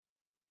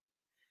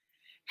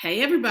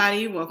Hey,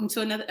 everybody. Welcome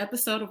to another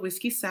episode of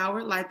Whiskey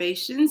Sour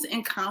Libations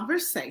and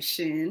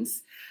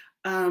Conversations.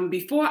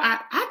 Before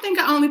I think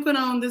I only put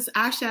on this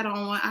eyeshadow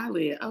on one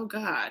eyelid. Oh,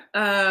 God.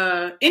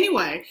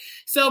 Anyway,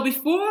 so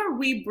before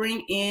we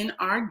bring in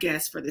our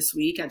guest for this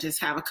week, I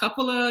just have a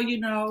couple of,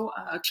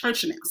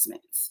 church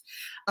announcements.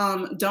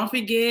 Don't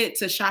forget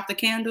to shop the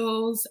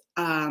candles,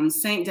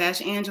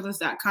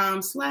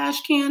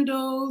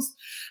 saint-angelus.com/candles.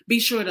 Be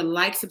sure to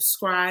like,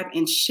 subscribe,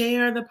 and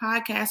share the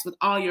podcast with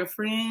all your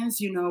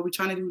friends. We're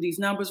trying to do these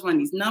numbers, run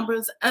these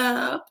numbers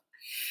up.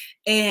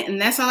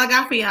 And that's all I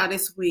got for y'all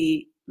this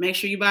week. Make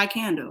sure you buy a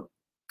candle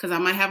because I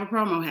might have a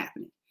promo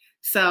happening.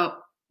 So,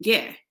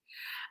 yeah.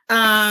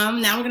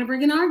 Now we're going to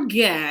bring in our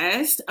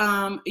guest.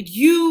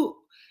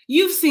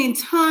 You've seen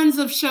tons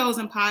of shows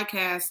and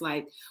podcasts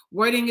like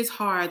Wording is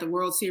Hard, the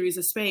World Series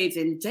of Spades,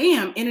 and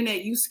Damn,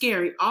 Internet You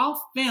Scary,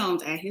 all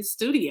filmed at his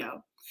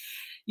studio.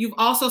 You've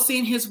also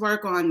seen his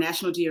work on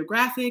National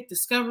Geographic,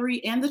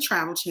 Discovery, and the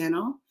Travel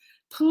Channel.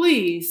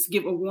 Please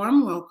give a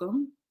warm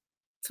welcome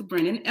to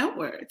Brendan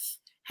Edwards.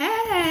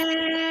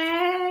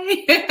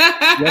 Hey!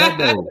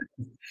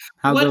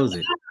 How goes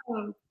it?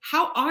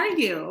 How are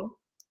you?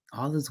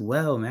 All is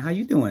well, man. How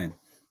you doing?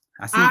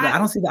 I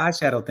don't see the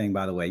eyeshadow thing,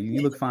 by the way.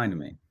 You look fine to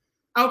me.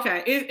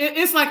 Okay,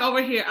 it's like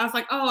over here. I was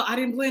like, oh, I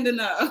didn't blend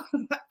enough.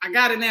 I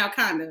got it now,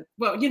 kind of.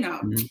 Well,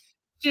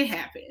 shit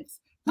happens.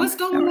 What's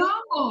going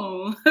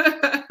on?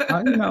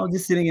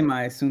 Just sitting in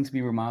my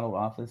soon-to-be remodeled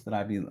office that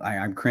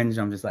I'm cringe.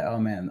 I'm just like, oh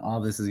man,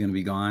 all this is gonna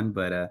be gone.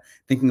 But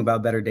thinking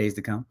about better days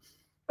to come.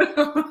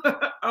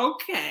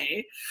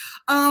 Okay.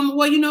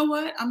 Well, you know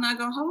what? I'm not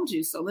gonna hold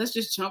you, so let's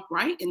just jump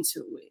right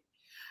into it.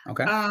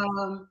 Okay.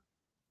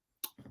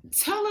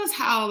 Tell us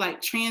how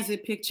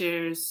Transit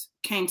Pictures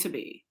came to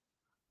be.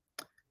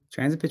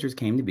 Transit Pictures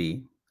came to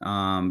be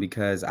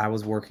because I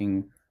was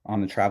working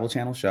on the Travel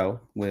Channel show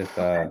with.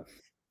 It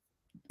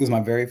was my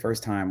very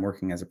first time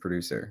working as a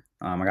producer.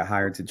 I got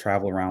hired to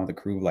travel around with a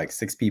crew of like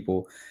 6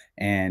 people,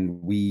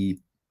 and we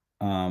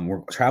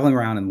were traveling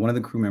around. And one of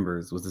the crew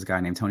members was this guy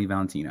named Tony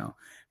Valentino.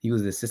 He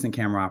was the assistant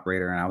camera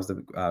operator, and I was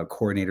the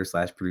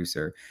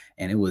coordinator/producer.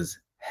 And it was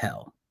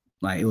hell.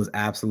 It was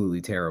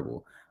absolutely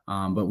terrible.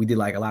 But we did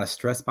a lot of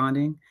stress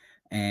bonding.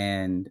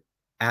 And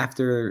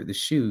after the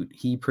shoot,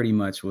 he pretty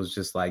much was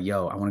just like,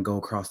 yo, I want to go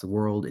across the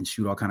world and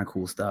shoot all kind of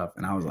cool stuff.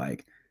 And I was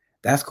like,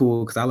 that's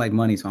cool because I like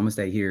money, so I'm gonna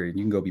stay here and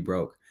you can go be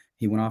broke.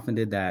 He went off and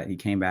did that. He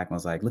came back and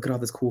was like, look at all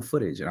this cool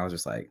footage. And I was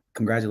just like,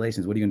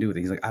 congratulations. What are you gonna do with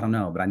it? He's like, I don't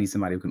know, but I need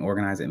somebody who can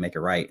organize it and make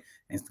it right.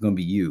 And it's gonna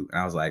be you.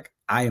 And I was like,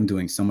 I am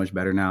doing so much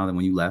better now than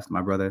when you left,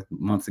 my brother,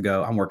 months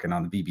ago. I'm working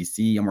on the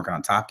BBC. I'm working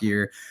on Top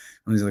Gear,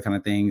 and these other kind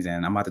of things.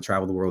 And I'm about to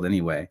travel the world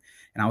anyway.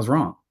 And I was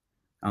wrong.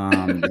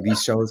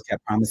 These shows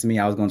kept promising me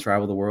I was going to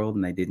travel the world,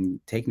 and they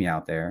didn't take me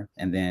out there.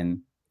 And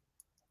then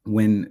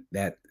when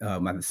that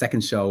my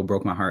second show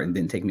broke my heart and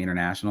didn't take me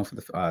international for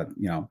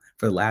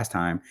the last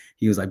time,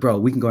 he was like, bro,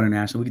 we can go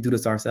international. We can do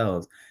this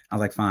ourselves. I was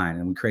like, fine.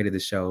 And we created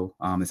this show,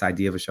 this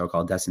idea of a show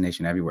called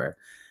Destination Everywhere.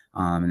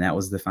 And that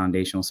was the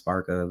foundational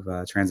spark of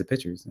Transit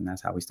Pictures. And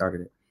that's how we started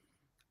it.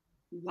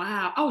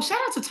 Wow. Oh, shout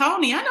out to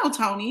Tony. I know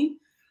Tony.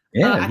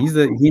 Yeah,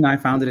 he and I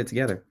founded it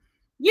together.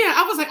 Yeah,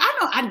 I was like,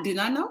 I did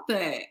not know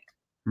that.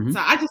 Mm-hmm. So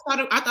I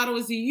thought it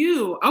was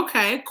you.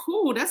 Okay,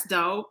 cool. That's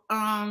dope.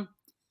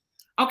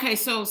 Okay,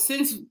 so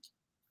since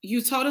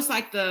you told us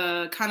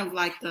the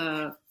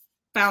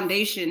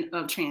foundation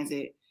of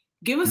Transit,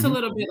 give us a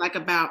little bit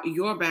about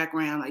your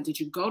background. Did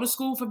you go to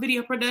school for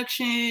video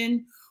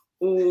production,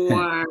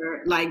 or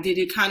did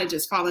it kind of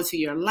just fall into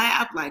your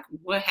lap?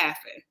 What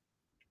happened?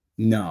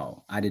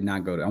 No, I did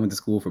not I went to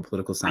school for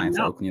political science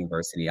at Oakland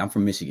University. I'm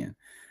from Michigan.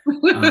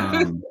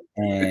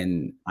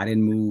 And I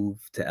didn't move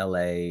to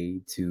LA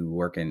to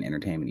work in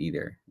entertainment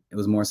either. It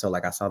was more so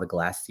I saw the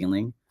glass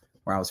ceiling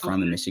where I was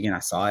from in Michigan. I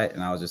saw it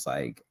and I was just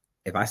like,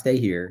 if I stay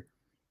here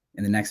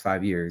in the next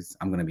 5 years,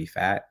 I'm going to be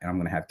fat and I'm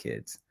going to have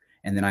kids.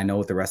 And then I know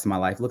what the rest of my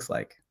life looks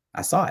like.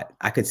 I saw it.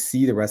 I could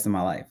see the rest of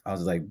my life. I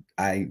was like,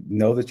 I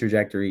know the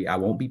trajectory. I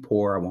won't be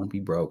poor. I won't be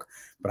broke,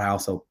 but I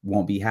also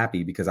won't be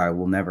happy because I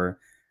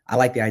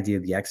like the idea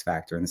of the X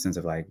factor in the sense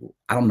of I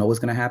don't know what's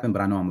going to happen,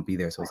 but I know I'm going to be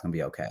there. So it's going to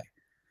be okay.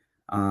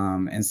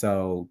 And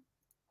so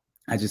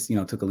I just,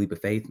 took a leap of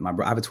faith.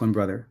 I have a twin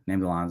brother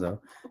named Alonzo,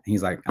 and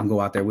he's like, I'm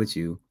go out there with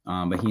you.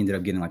 But he ended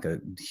up getting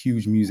a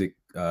huge music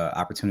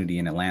opportunity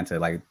in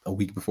Atlanta, a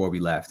week before we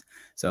left.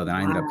 So then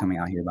I ended up coming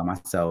out here by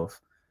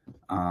myself,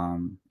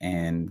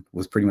 and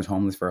was pretty much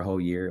homeless for a whole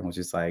year and was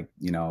just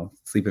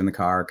sleeping in the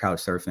car, couch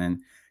surfing,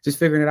 just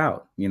figuring it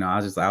out.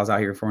 I was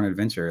out here for an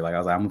adventure. I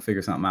was like, I'm gonna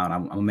figure something out.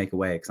 I'm gonna make a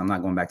way because I'm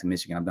not going back to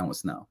Michigan. I'm done with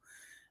snow.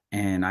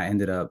 And I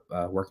ended up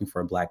working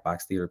for a black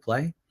box theater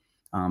play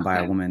by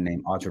a woman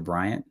named Audra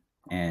Bryant.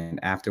 And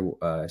after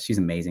she's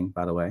amazing,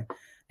 by the way.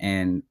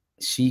 And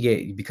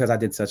because I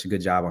did such a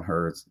good job on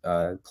her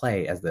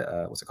play as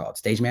the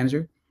stage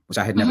manager, which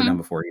I had never done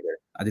before either.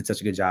 I did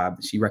such a good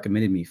job. She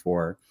recommended me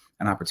for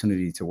an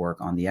opportunity to work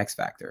on the X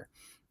Factor,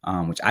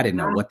 which I didn't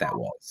know what that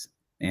was.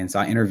 And so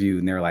I interviewed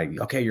and they were like,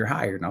 okay, you're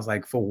hired. And I was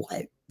like, for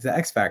what? The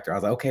X Factor. I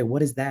was like, okay,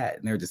 what is that?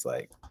 And they were just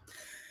like,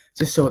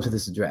 just show up to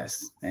this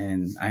address.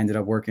 And I ended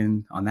up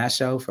working on that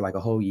show for like a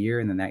whole year.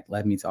 And then that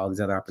led me to all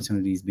these other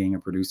opportunities, being a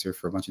producer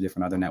for a bunch of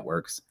different other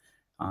networks.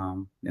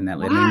 And that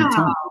led me to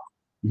Tony.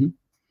 Mm-hmm.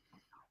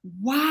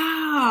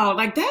 Wow.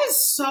 Like that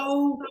is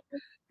so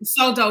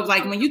dope.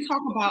 Like when you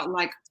talk about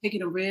like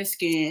taking a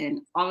risk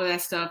and all of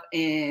that stuff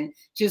and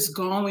just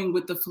going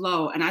with the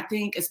flow. And I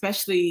think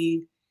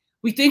especially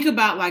we think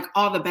about like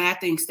all the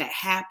bad things that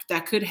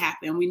could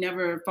happen. We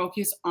never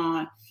focus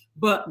on,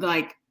 but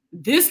like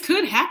this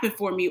could happen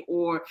for me,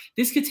 or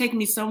this could take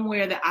me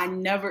somewhere that I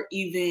never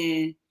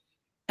even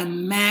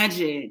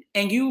imagined.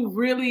 And you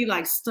really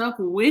like stuck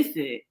with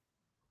it.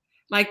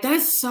 Like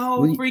that's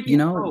so freaking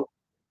dope.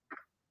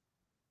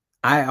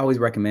 I always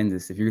recommend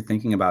this. If you're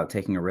thinking about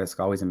taking a risk,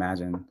 always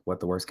imagine what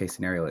the worst case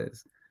scenario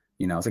is.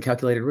 It's a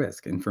calculated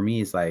risk. And for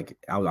me, it's like,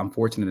 I'm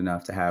fortunate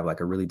enough to have like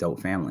a really dope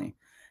family.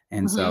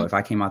 And so if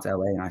I came out to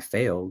LA and I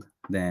failed,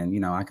 then,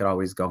 I could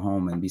always go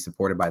home and be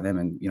supported by them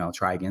and,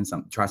 try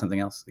something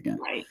else again.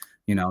 Right.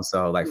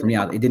 So like for me,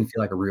 it didn't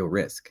feel like a real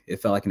risk.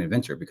 It felt like an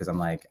adventure because I'm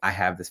like, I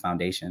have this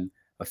foundation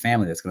of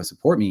family that's going to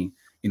support me.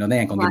 They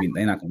ain't going to give me,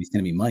 they're not going to be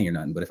sending me money or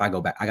nothing. But if I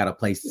go back, I got a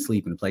place to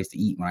sleep and a place to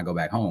eat when I go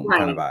back home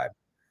kind of vibe.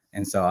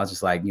 And so I was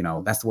just like,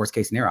 that's the worst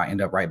case scenario. I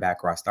end up right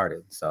back where I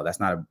started. So that's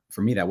not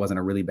for me, that wasn't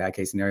a really bad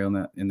case scenario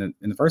in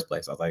the first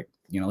place. I was like,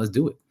 let's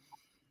do it.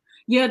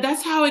 Yeah,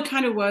 that's how it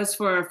kind of was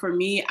for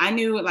me. I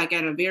knew like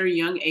at a very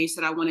young age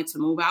that I wanted to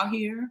move out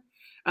here.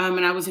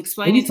 And I was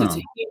explaining to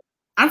Tahir.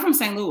 I'm from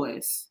St.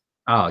 Louis.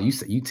 Oh, you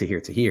said you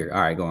Tahir.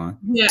 All right, go on.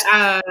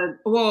 Yeah.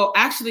 Well,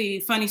 actually,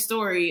 funny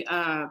story.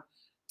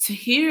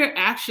 Tahir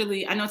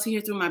actually, I know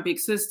Tahir through my big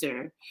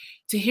sister.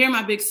 Tahir,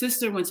 my big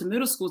sister, went to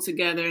middle school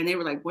together, and they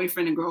were like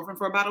boyfriend and girlfriend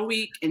for about a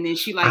week. And then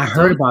she like I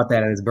heard about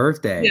that at his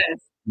birthday. Yes.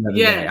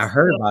 Yes. I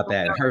heard about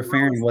that. Her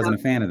family wasn't a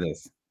fan of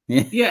this.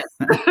 Yes.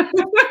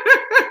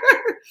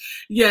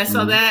 Yeah.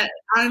 So that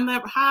I'm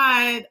like,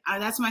 hi,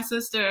 that's my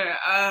sister.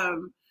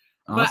 Awesome.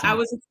 But I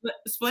was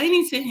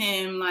explaining to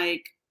him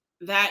like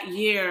that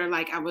year,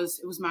 like it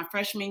was my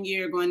freshman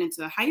year going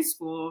into high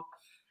school.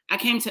 I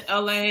came to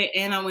LA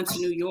and I went to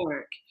New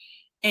York.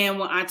 And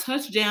when I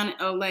touched down in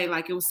LA,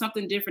 like it was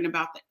something different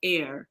about the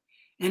air.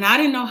 And I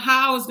didn't know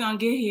how I was going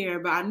to get here,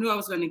 but I knew I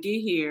was going to get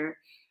here.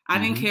 I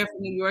didn't care for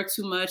New York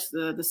too much.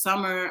 The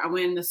summer, I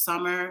went in the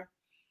summer,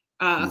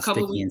 a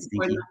couple of weeks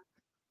before.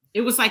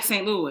 It was like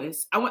St.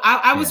 Louis.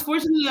 I was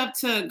fortunate enough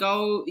to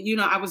go,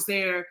 I was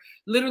there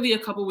literally a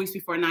couple of weeks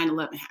before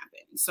 9/11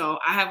 happened. So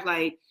I have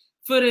like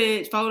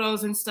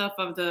photos and stuff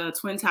of the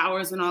Twin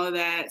Towers and all of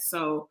that.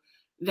 So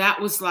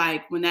that was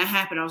like, when that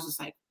happened, I was just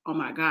like, oh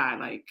my God,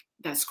 like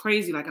that's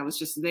crazy. Like I was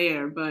just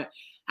there, but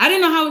I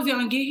didn't know how I was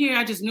going to get here.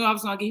 I just knew I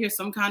was going to get here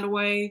some kind of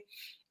way.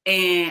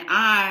 And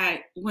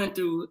I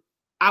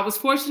was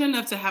fortunate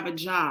enough to have a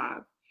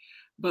job,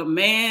 but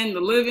man,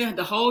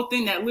 the whole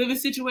thing, that living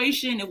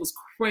situation, it was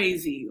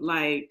crazy.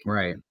 Like,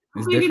 right.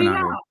 It's different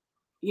out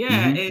here.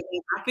 Yeah. And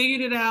I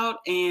figured it out,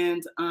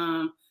 and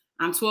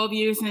I'm 12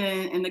 years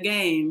in the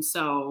game.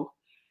 So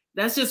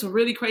that's just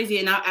really crazy.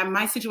 And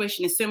my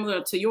situation is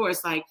similar to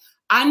yours. Like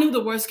I knew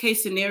the worst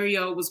case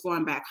scenario was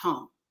going back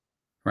home.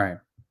 Right.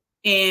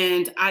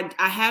 And I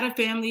had a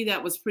family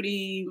that was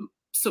pretty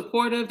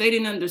supportive. They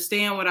didn't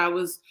understand what I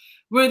was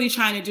really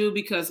trying to do,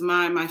 because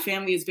my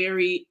family is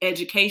very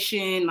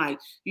education. Like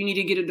you need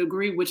to get a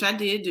degree, which I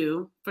did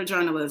do for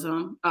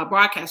journalism,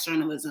 broadcast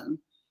journalism.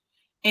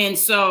 And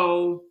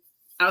so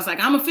I was like,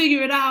 I'm gonna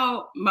figure it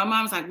out. My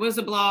mom's like, what's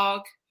a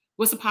blog?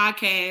 What's a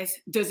podcast?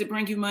 Does it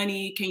bring you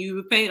money? Can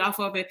you pay it off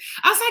of it?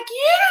 I was like,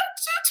 yeah,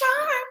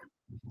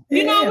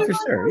 time. For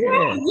sure.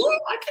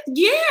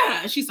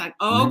 Yeah. She's like,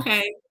 oh,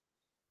 okay.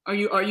 Are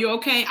you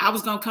okay? I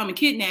was gonna come and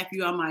kidnap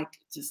you. I'm like,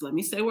 just let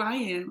me stay where I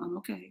am. I'm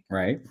okay.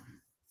 Right.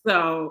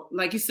 So,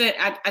 like you said,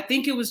 I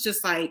think it was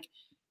just like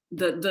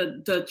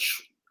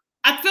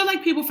I feel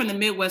like people from the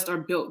Midwest are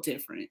built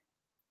different.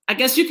 I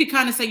guess you could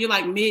kind of say you're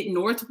like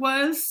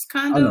mid-Northwest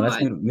kind of. No,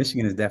 that's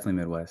Michigan is definitely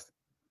Midwest.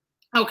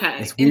 Okay.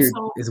 It's weird.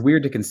 It's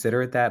weird to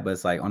consider it that, but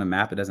it's like on a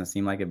map, it doesn't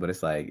seem like it, but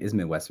it's like, it's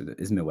Midwest in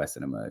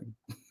the mud.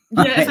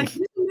 Yeah, it's like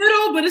in the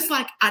middle, but it's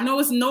like, I know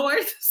it's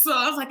north. So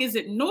I was like, is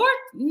it north,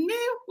 mid?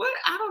 What?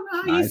 I don't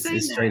know how you say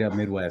it's straight up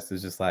Midwest.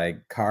 It's just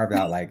like carved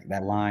out like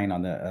that line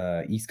on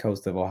the east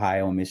coast of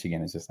Ohio and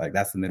Michigan. It's just like,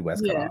 that's the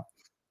Midwest cut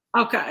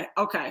off.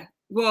 Okay.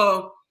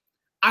 Well,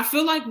 I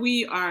feel like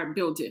we are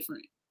built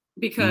different,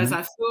 because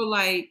I feel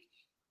like,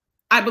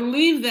 I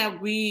believe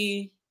that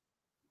we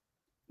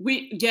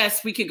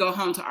yes, we could go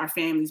home to our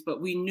families, but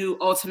we knew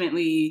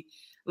ultimately,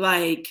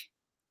 like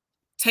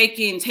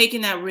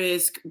taking that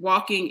risk,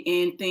 walking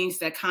in things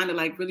that kind of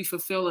like really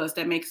fulfill us,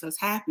 that makes us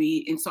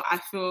happy. And so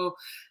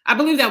I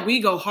believe that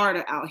we go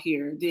harder out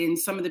here than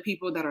some of the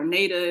people that are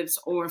natives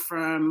or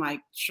from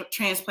like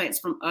transplants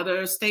from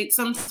other states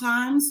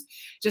sometimes.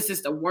 Just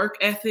it's the work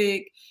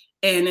ethic.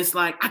 And it's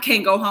like, I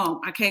can't go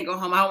home. I don't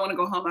want to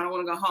go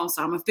home.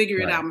 So I'm going to figure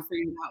it out.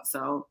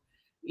 So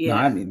yeah.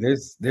 No, I mean,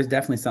 there's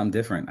definitely something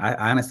different. I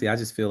honestly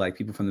just feel like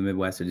people from the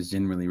Midwest are just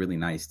generally really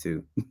nice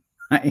too.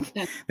 Like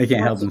they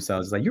can't help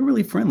themselves. It's like, you're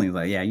really friendly. It's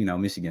like, yeah,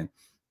 Michigan.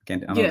 I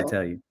don't know what to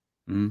tell you.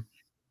 Mhm.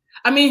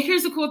 I mean,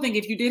 here's the cool thing.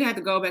 If you did have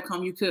to go back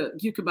home, you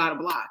could buy a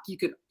block.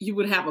 You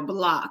would have a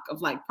block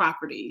of like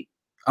property.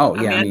 Oh,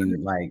 I yeah, I mean,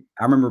 mean, like,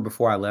 I remember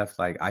before I left,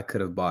 like, I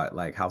could have bought,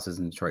 like, houses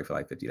in Detroit for,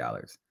 like,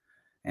 $50,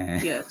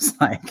 and yes.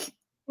 it's like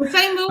In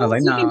St. I was Louis,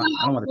 like, you can "No, buy a I don't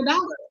house wanna." for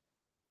 $1.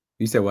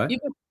 You said what? You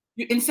can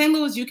in St.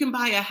 Louis, you can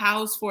buy a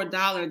house for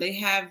 $1. They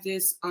have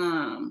this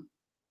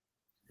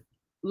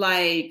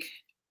like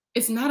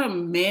it's not a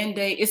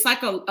mandate, it's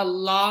like a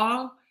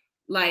law,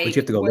 But you like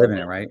have to go where live in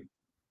it, right?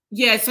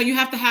 yeah, so you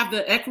have to have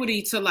the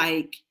equity to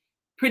like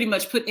pretty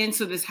much put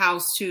into this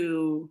house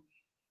to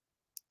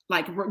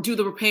like do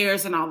the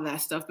repairs and all of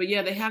that stuff. But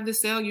yeah, they have this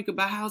sale. You could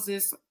buy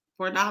houses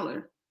for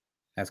 $1.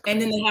 That's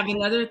And then they crazy. have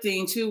another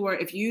thing too, where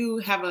if you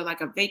have a like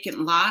a vacant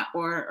lot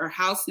or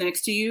house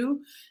next to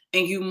you,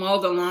 and you mow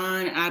the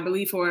lawn, I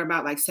believe for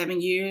about like 7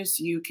 years,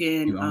 you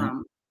can. You own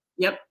it?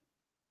 Yep,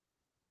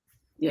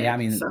 Yeah, yeah. I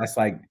mean, So that's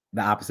like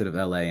the opposite of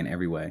LA in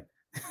every way.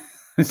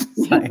 It's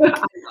just I like know.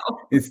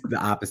 it's the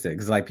opposite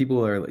because like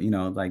people are,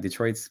 like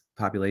Detroit's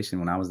population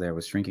when I was there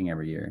was shrinking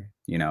every year,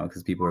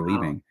 because people are Wow.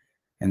 leaving,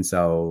 and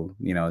so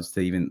it's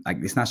to even like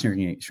it's not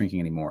shrinking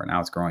anymore. Now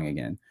it's growing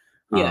again.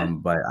 Yeah,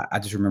 But I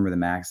just remember the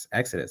max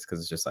exodus because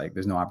it's just like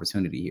there's no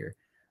opportunity here,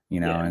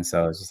 yeah, and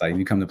so it's just like if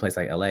you come to a place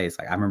like LA, it's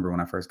like I remember when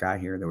I first got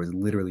here, there was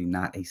literally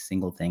not a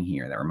single thing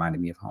here that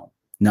reminded me of home.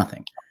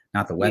 Nothing.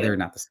 Not the yeah. weather,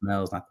 not the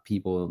smells, not the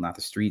people, not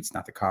the streets,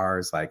 not the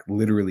cars, like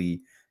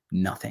literally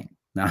nothing.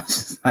 And I was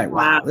just like,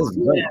 Wow. wow, this is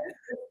great.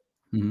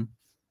 Yeah. Mhm.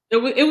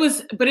 But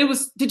it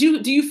was. Do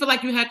you feel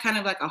like you had kind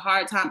of like a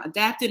hard time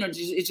adapting, or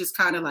it just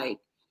kind of like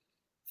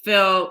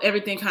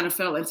everything kind of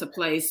fell into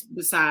place?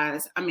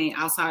 Besides, I mean,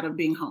 outside of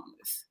being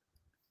homeless.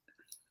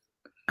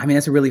 I mean,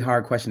 that's a really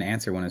hard question to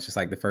answer when it's just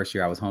like the first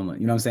year I was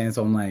homeless. You know what I'm saying?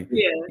 So I'm like,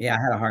 Yeah, yeah, I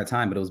had a hard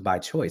time, but it was by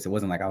choice. It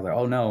wasn't like I was like,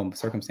 oh no,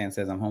 circumstance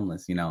says I'm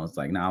homeless. It's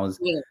like, no,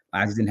 yeah,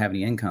 I just didn't have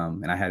any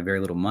income and I had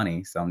very little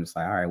money. So I'm just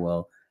like, all right,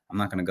 well, I'm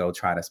not gonna go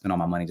try to spend all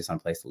my money just on a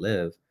place to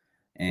live.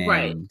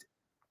 right. And,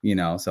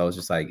 so it's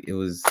just like it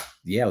was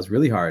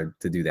really hard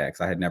to do that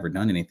because I had never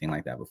done anything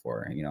like that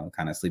before. And,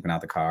 kind of sleeping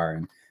out the car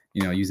and,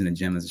 using the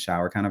gym as a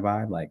shower kind of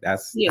vibe. Like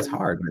that's Yeah,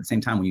 hard. But at the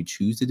same time, when you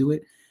choose to do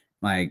it,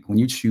 like when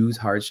you choose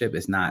hardship,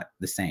 it's not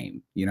the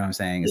same. You know what I'm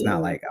saying? It's not yeah,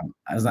 like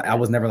I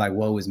was never like,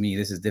 woe is me.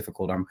 This is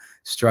difficult. I'm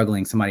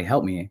struggling. Somebody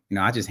help me.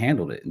 I just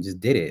handled it and just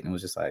did it. And it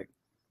was just like,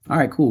 all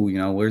right, cool.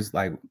 Where's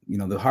like,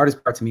 the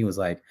hardest part to me was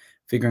like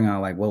figuring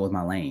out like what was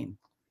my lane,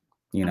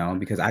 okay.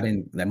 because I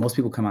didn't like most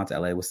people come out to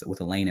LA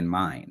with a lane in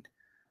mind.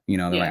 They're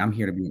like, Yeah, I'm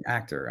here to be an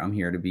actor. I'm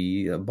here to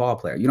be a ball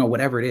player,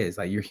 whatever it is.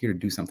 Like you're here to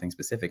do something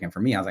specific. And for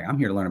me, I was like, I'm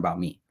here to learn about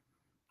me.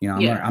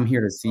 yeah, I'm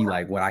here to see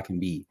like what I can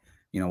be,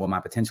 what my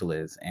potential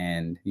is.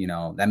 And,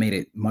 that made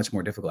it much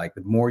more difficult. Like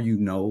the more you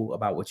know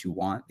about what you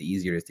want, the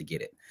easier it is to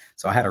get it.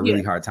 So I had a yeah,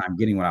 really hard time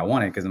getting what I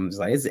wanted because I'm just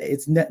like,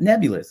 it's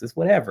nebulous. It's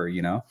whatever,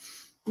 yeah.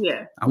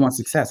 I want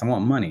success. I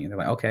want money. And they're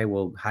like, okay,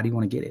 well, how do you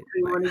want to get it?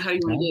 I'm like, How you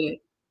want to get it?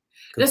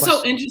 good That's so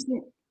question.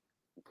 interesting.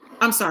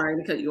 I'm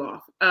sorry to cut you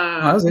off.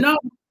 Oh, that was it. No,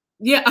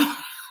 yeah.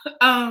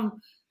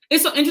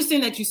 It's so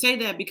interesting that you say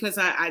that because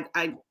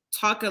I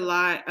talk a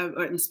lot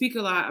and speak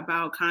a lot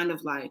about kind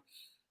of like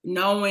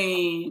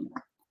knowing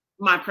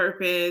my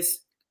purpose.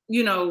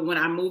 When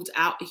I moved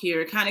out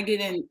here, kind of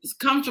getting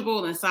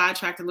comfortable and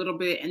sidetracked a little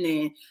bit, and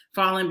then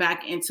falling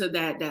back into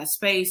that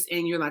space.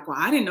 And you're like, well,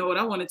 I didn't know what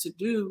I wanted to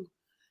do.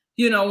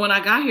 When I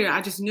got here, I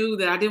just knew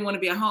that I didn't want to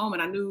be at home,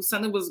 and I knew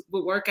something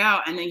would work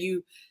out. And then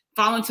you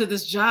fall into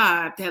this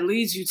job that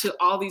leads you to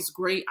all these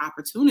great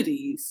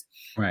opportunities,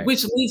 Right.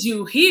 which leads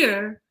you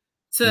here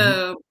Mhm.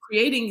 to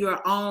creating your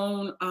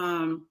own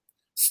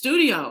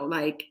studio,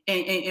 like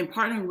and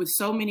partnering with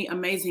so many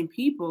amazing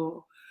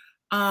people.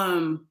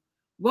 Um,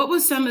 what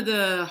was some of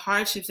the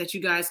hardships that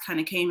you guys kind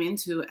of came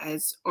into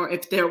as, or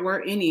if there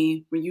were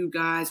any, when you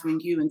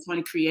and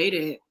Tony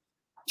created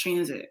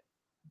Transit?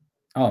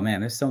 Oh man,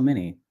 there's so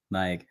many.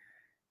 Like,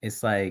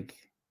 it's like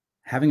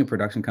having a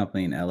production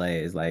company in LA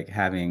is like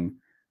having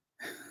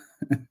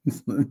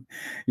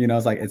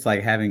it's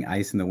like having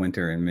ice in the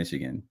winter in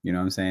Michigan. You know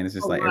what I'm saying? It's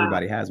just Oh like wow.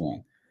 everybody has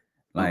one.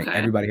 Like Okay.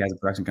 everybody has a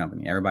production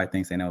company. Everybody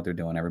thinks they know what they're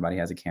doing. Everybody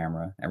has a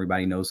camera.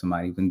 Everybody knows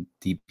somebody who can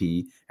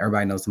DP.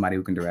 Everybody knows somebody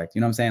who can direct.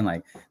 You know what I'm saying?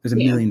 Like there's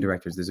a Yeah. million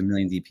directors, there's a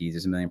million DPs,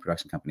 there's a million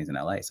production companies in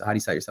LA. So how do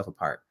you set yourself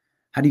apart?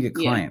 How do you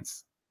get Yeah.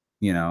 clients?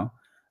 You know,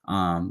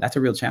 that's a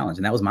real challenge.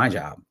 And that was my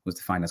job, was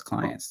to find us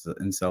clients.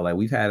 And so like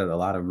we've had a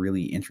lot of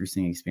really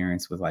interesting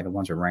experience with like a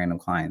bunch of random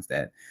clients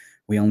that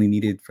we only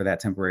needed for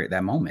that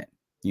moment,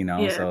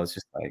 Yeah. So it's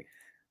just like,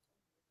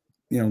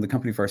 the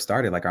company first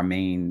started, like our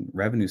main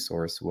revenue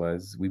source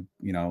was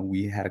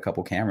we had a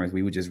couple cameras.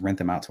 We would just rent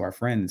them out to our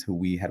friends who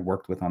we had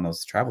worked with on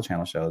those Travel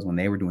Channel shows when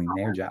they were doing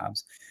their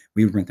jobs.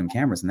 We would rent them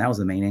cameras, and that was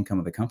the main income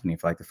of the company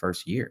for like the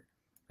first year.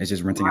 It's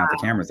just renting out the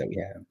Wow. cameras that we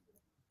had.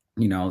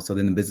 So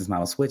then the business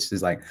model switched.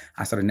 Is like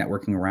I started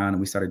networking around and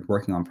we started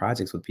working on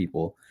projects with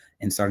people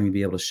and starting to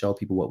be able to show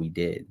people what we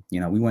did.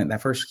 We went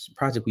that first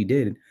project we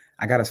did,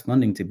 I got us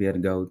funding to be able to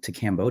go to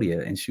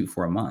Cambodia and shoot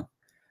for a month.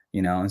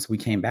 you know. And so we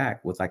came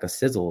back with like a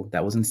sizzle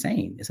that was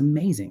insane. It's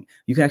amazing.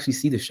 You can actually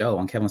see the show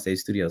on Kevin Stage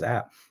Studios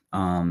app.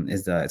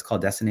 It's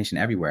called Destination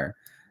Everywhere.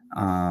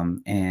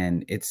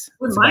 And it's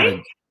about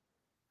Mike?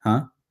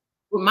 huh?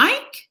 With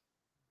Mike?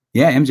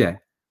 Yeah, MJ.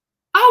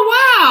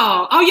 Oh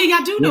wow! Oh yeah,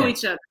 y'all do know Yeah.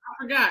 each other.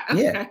 I forgot.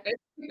 Yeah. Okay.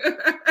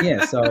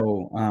 Yeah.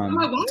 So I'm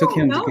like, I took don't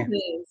him know to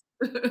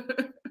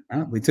this.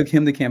 we took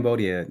him to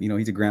Cambodia. You know,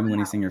 he's a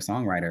Grammy-winning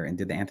singer-songwriter and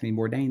did the Anthony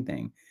Bourdain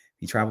thing.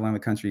 He traveled around the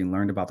country and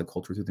learned about the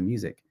culture through the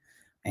music.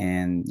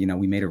 And, you know,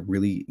 we made a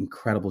really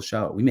incredible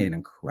show. We made an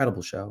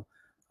incredible show.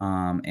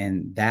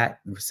 And that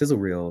sizzle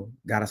reel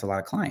got us a lot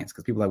of clients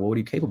because people are like, well, what are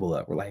you capable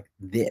of? We're like,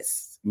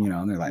 this, you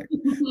know, and they're like,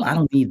 well, I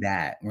don't need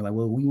that. We're like,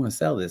 well, we want to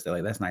sell this. They're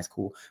like, that's nice,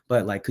 cool.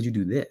 But like, could you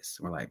do this?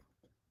 We're like,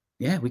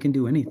 yeah, we can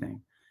do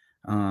anything.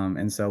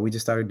 And so we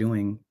just started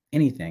doing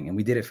anything, and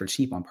we did it for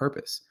cheap on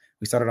purpose.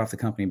 We started off the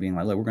company being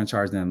like, look, we're going to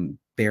charge them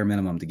bare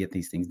minimum to get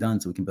these things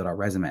done so we can build our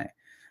resume.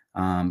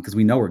 Because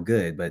we know we're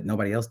good, but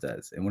nobody else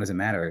does. And what does it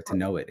matter to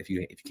know it if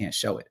you can't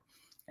show it?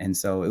 And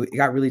so it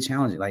got really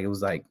challenging. Like it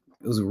was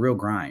a real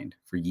grind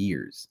for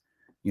years,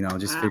 you know,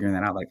 just figuring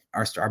that out. Like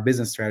our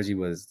business strategy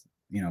was,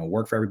 you know,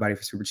 work for everybody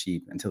for super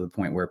cheap until the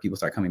point where people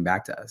start coming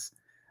back to us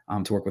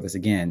to work with us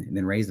again, and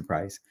then raise the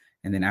price.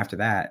 And then after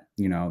that,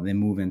 you know, then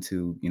move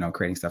into, you know,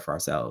 creating stuff for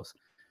ourselves.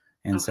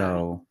 And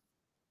so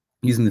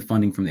using the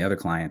funding from the other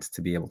clients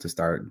to be able to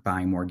start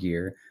buying more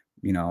gear,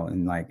 you know,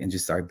 and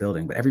just start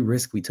building. But every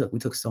risk we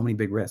took so many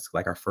big risks.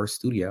 Like our first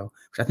studio,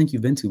 which I think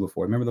you've been to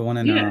before. Remember the one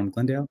in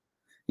Glendale?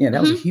 Yeah, that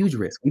was a huge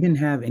risk. We didn't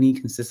have any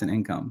consistent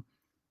income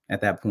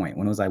at that point.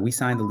 When it was like we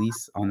signed the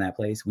lease on that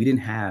place, we didn't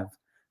have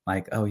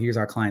like, oh, here's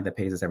our client that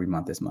pays us every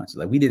month this much.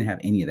 Like we didn't have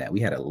any of that. We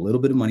had a little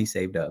bit of money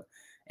saved up,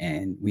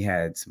 and we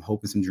had some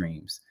hope and some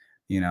dreams,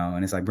 you know.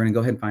 And it's like, Brennan, go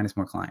ahead and find us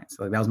more clients.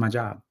 So like, that was my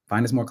job.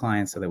 Find us more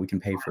clients so that we can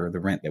pay for the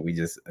rent that we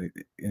just,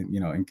 you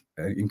know,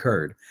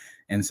 incurred.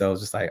 And so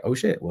it's just like, oh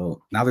shit.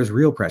 Well, now there's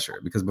real pressure,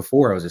 because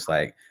before I was just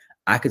like,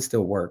 I could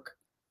still work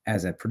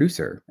as a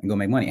producer and go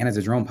make money, and as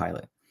a drone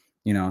pilot,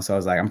 you know. So I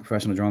was like, I'm a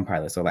professional drone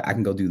pilot, so like I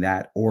can go do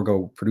that or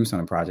go produce on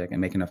a project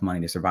and make enough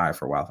money to survive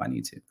for a while if I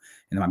need to. And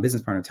then my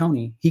business partner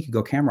Tony, he could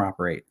go camera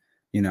operate,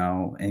 you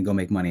know, and go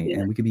make money,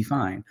 and we could be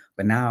fine.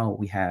 But now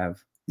we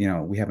have, you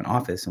know, we have an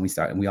office,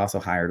 and we also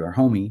hired our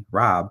homie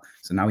Rob.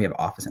 So now we have an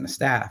office and a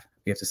staff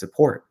we have to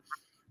support,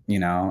 you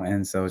know.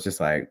 And so it's just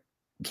like,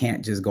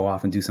 can't just go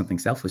off and do something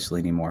selfishly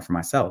anymore for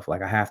myself.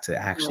 Like I have to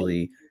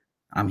actually,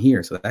 I'm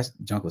here. So that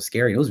junk was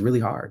scary. It was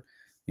really hard.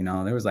 You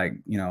know, there was like,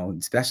 you know,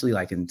 especially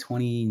like in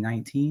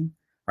 2019,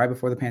 right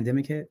before the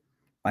pandemic hit,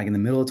 like in the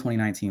middle of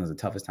 2019 was the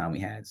toughest time we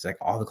had. It's like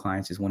all the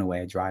clients just went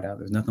away, dried up.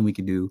 There's nothing we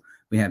could do.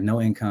 We had no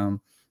income.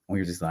 We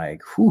were just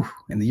like, whew.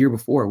 And the year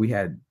before we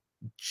had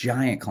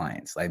giant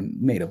clients, like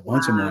made a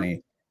bunch of money.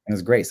 And it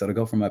was great. So to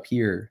go from up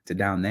here to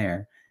down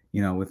there,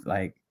 you know,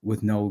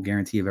 with no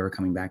guarantee of ever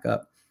coming back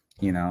up,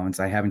 you know, and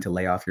so having to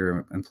lay off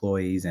your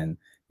employees and,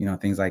 you know,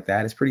 things like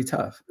that, it's pretty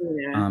tough.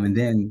 And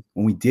then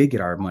when we did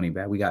get our money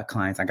back, we got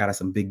clients. I got us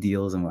some big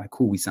deals, and we're like,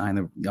 cool, we signed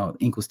the, you know,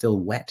 ink was still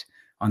wet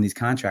on these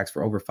contracts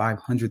for over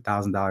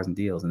 $500,000 in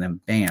deals. And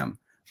then bam,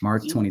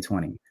 March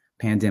 2020,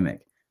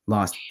 pandemic,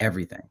 lost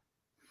everything,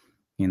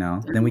 you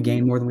know. Then we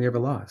gained more than we ever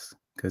lost,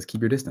 because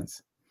keep your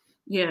distance.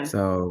 Yeah.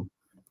 So,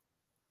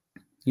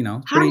 you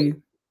know, pretty.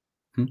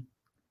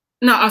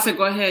 No, I said,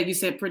 go ahead. You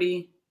said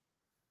pretty.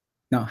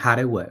 No, how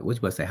did what?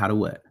 Which was say how to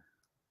what?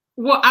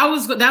 Well,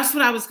 that's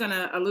what I was going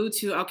to allude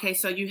to. Okay,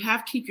 so you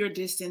have keep your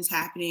distance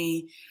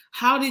happening.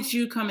 How did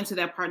you come into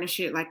that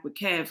partnership, like with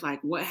Kev?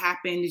 Like, what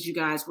happened?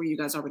 Were you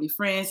guys already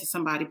friends? Did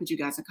somebody put you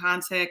guys in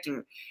contact,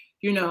 or,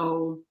 you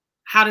know,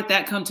 how did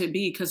that come to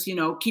be? Because, you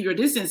know, keep your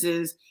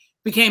distances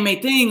became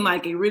a thing,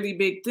 like a really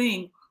big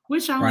thing,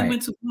 which I only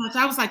went to once.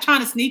 I was like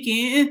trying to sneak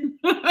in.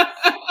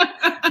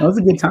 That was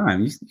a good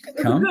time. You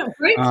can come.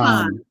 Great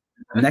time.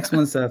 The next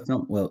one's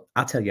film. Well,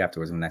 I'll tell you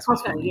afterwards when the next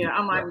one's filmed. Yeah,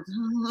 I'm like,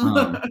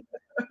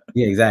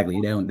 yeah, exactly.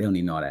 They don't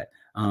need to know that.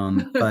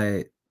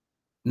 But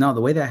no,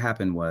 the way that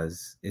happened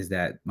is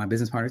that my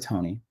business partner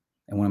Tony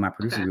and one of my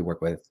producers we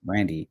work with,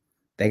 Randy,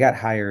 they got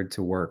hired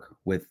to work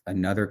with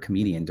another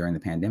comedian during the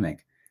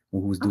pandemic who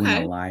was doing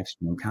a live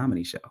stream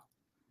comedy show.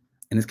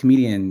 And this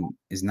comedian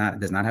does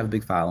not have a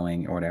big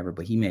following or whatever,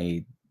 but he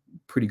made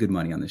pretty good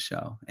money on the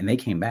show. And they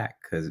came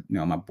back because, you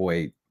know, my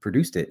boy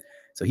produced it.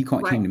 So he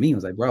came to me and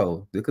was like,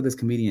 bro, look what this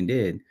comedian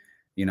did.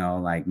 You know,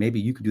 like maybe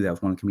you could do that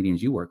with one of the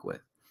comedians you work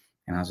with.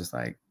 And I was just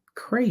like,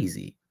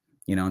 crazy,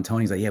 you know. And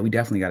Tony's like, yeah, we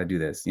definitely got to do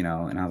this, you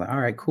know. And I was like, all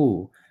right,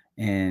 cool.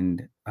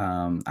 And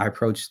I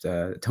approached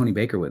Tony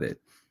Baker with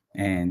it,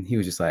 and he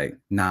was just like,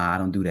 nah, I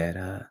don't do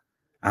that.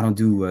 I don't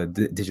do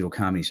digital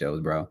comedy shows,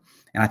 bro.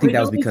 And I think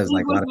that was because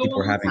like a lot of people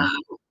were having.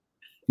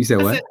 You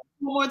said what?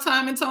 One more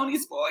time in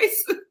Tony's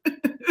voice.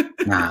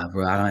 Nah,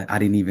 bro, I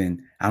don't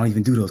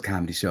even do those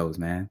comedy shows,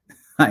 man.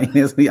 I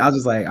was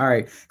just like, all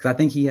right, because I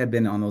think he had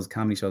been on those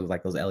comedy shows with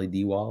like those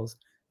LED walls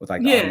with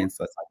like the audience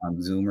that's like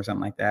on Zoom or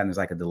something like that, and there's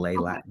like a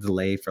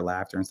delay for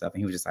laughter and stuff. And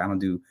he was just like, I don't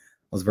do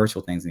those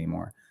virtual things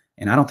anymore.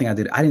 And I don't think I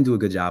didn't do a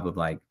good job of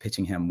like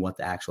pitching him what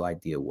the actual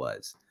idea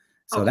was.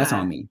 So that's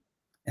on me.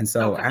 And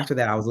so Okay. after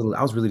that, I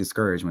was really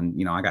discouraged when,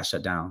 I got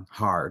shut down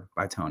hard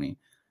by Tony.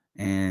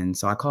 And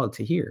so I called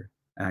Tahir,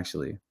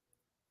 actually.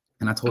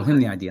 And I told him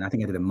Okay. the idea. And I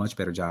think I did a much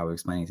better job of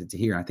explaining it to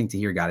Tahir. I think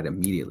Tahir got it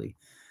immediately.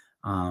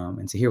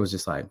 And Tahir was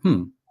just like,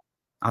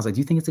 I was like, do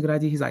you think it's a good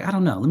idea? He's like, I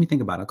don't know. Let me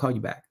think about it. I'll call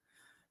you back.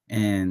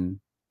 And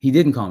he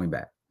didn't call me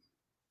back.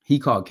 He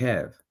called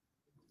Kev.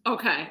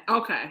 Okay.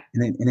 Okay.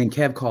 And then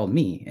Kev called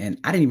me. And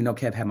I didn't even know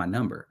Kev had my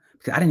number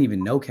because I didn't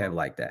even know Kev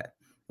like that.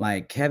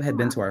 Like Kev had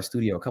been to our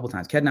studio a couple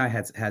times. Kev and I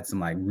had some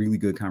like really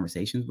good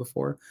conversations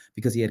before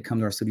because he had come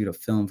to our studio to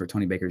film for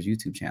Tony Baker's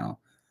YouTube channel.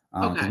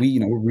 Because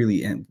we're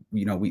really in,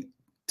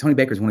 Tony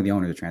Baker's one of the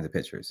owners of Transit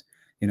Pictures,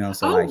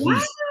 so Oh, like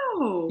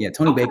wow.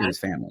 Tony Okay. Baker's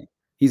family.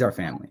 He's our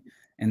family.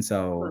 And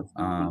so,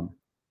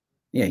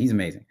 yeah, he's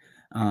amazing.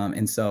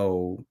 And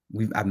so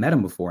I've met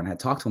him before and had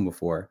talked to him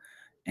before.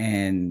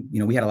 And,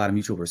 we had a lot of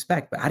mutual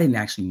respect, but I didn't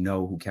actually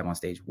know who Kev on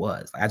Stage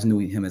was. Like, I just knew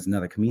him as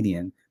another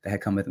comedian that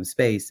had come with him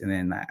space. And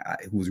then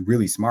who was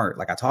really smart.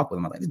 Like I talked with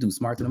him, I'm like, this dude's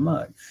smart to the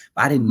mug.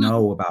 But I didn't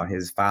know about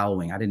his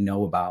following. I didn't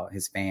know about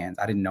his fans.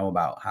 I didn't know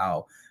about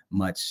how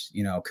much,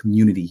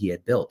 community he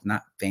had built,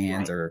 not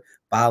fans or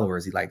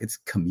followers. It's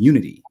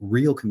community,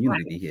 real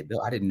community he had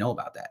built. I didn't know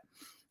about that.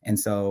 And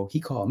so he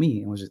called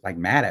me and was just like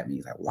mad at me.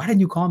 He's like, why didn't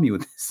you call me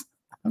with this?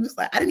 I'm just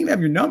like, I didn't even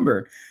have your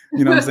number.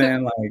 You know what I'm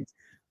saying? Like,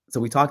 so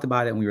we talked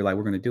about it and we were like,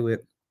 we're going to do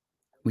it.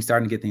 We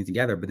started to get things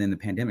together, but then the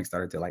pandemic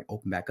started to like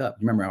open back up.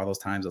 Remember all those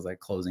times it was like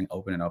closing,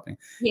 opening, opening.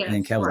 Yes, and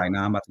then Kev was like,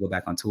 nah, I'm about to go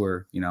back on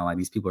tour. Like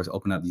these people are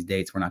opening up these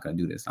dates. We're not going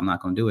to do this. I'm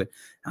not going to do it.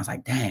 And I was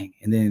like, dang.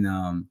 And then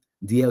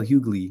DL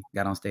Hughley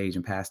got on stage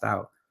and passed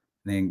out.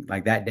 And then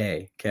like that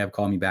day, Kev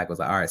called me back, was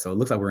like, all right, so it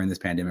looks like we're in this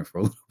pandemic for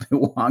a little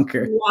bit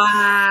longer.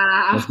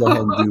 Wow. Let's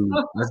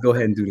go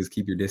ahead and do this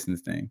keep your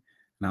distance thing.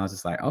 And I was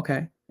just like,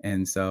 okay.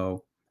 And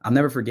so I'll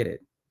never forget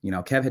it.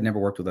 Kev had never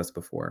worked with us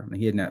before. I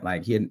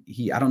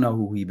don't know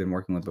who he'd been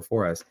working with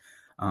before us.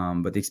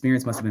 But the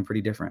experience must have been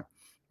pretty different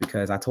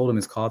because I told him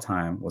his call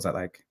time was at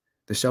like,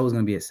 the show was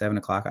going to be at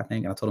 7:00, I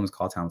think. And I told him his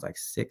call time was like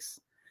 6.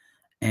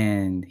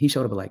 And he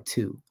showed up at like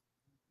 2.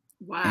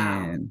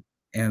 Wow.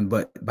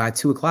 But by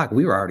 2:00,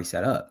 we were already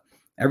set up.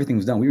 Everything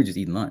was done. We were just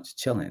eating lunch,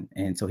 chilling.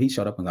 And so he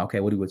showed up and was like, okay,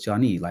 what y'all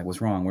need? Like,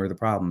 what's wrong? Where are the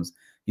problems?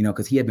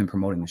 Because he had been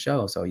promoting the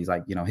show. So he's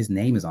like, his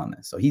name is on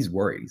this. So he's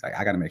worried. He's like,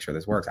 I got to make sure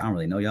this works. I don't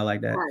really know y'all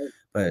like that. Right.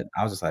 But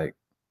I was just like,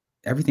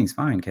 everything's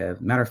fine, Kev.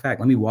 Matter of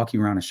fact, let me walk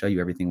you around and show you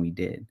everything we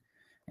did.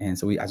 And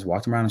so I just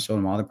walked around and showed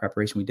him all the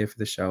preparation we did for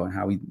the show and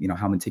how we,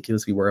 how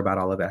meticulous we were about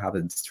all of it, how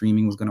the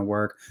streaming was going to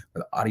work,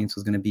 where the audience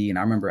was going to be. And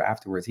I remember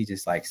afterwards, he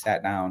just like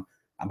sat down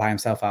by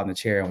himself out in the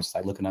chair and was just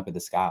like looking up at the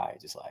sky,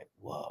 just like,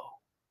 whoa,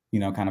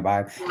 kind of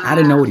vibe. Wow. I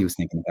didn't know what he was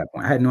thinking at that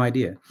point. I had no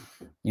idea,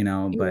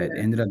 but it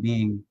ended up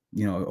being,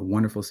 a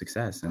wonderful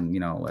success. And,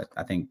 what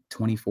I think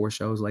 24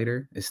 shows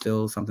later is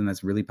still something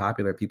that's really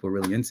popular, people are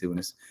really into. And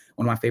it's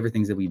one of my favorite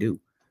things that we do.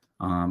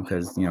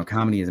 Because,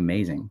 comedy is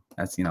amazing.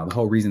 That's, the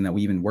whole reason that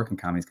we even work in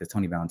comedy is because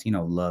Tony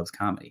Valentino loves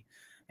comedy.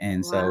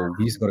 And so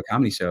we used to go to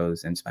comedy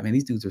shows and I mean,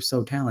 these dudes are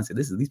so talented.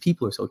 These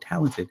people are so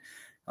talented.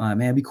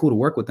 Man, it'd be cool to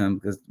work with them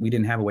because we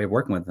didn't have a way of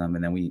working with them.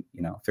 And then we,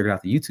 figured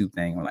out the YouTube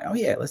thing. We're like, oh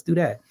yeah, let's do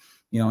that.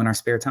 In our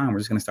spare time, we're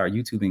just going to start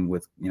YouTubing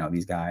with,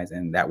 these guys.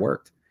 And that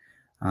worked.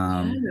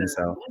 And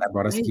so that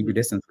brought us to Keep Your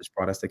Distance, which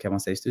brought us to Kev on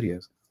Stage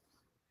Studios.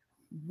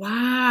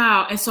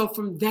 Wow. And so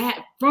from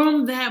that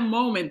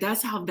moment,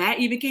 that's how that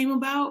even came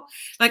about.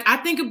 Like I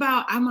think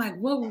about, I'm like,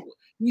 well,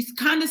 you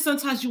kind of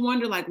sometimes you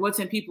wonder like what's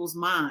in people's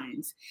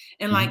minds.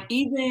 And like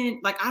even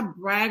like I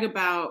brag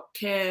about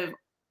Kev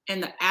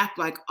and the app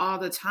like all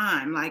the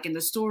time, like in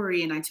the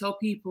story. And I tell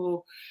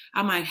people,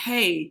 I'm like,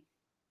 hey,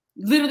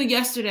 literally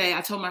yesterday,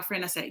 I told my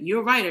friend, I said,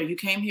 you're a writer. You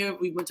came here.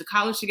 We went to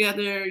college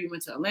together. You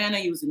went to Atlanta.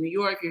 You was in New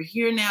York. You're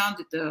here now.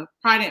 Did the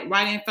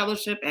Writing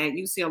Fellowship at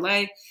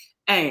UCLA.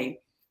 Hey,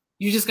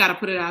 you just got to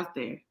put it out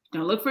there.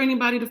 Don't look for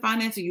anybody to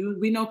finance it.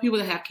 We know people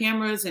that have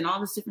cameras and all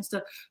this different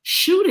stuff.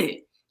 Shoot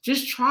it.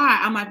 Just try.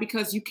 I'm like,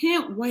 because you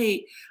can't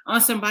wait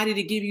on somebody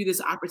to give you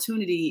this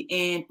opportunity.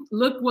 And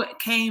look what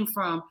came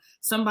from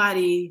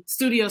somebody,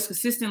 studios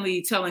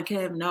consistently telling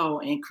Kev no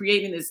and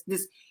creating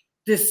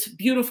this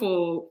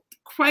beautiful,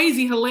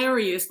 crazy,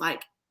 hilarious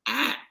like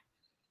app.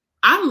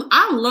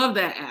 I love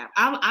that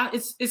app.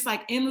 It's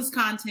like endless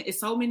content. It's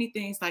so many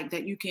things like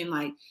that you can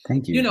like,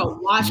 thank you,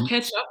 watch,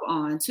 catch up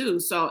on too.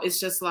 So it's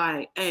just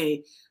like,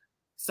 hey,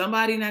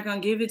 somebody not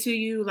gonna give it to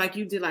you like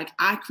you did. Like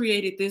I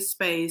created this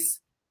space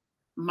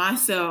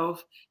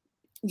myself.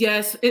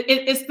 Yes,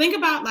 it's think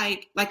about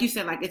like you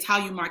said, like it's how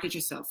you market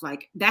yourself.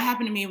 Like that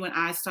happened to me when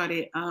I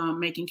started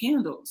making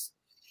candles.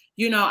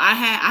 I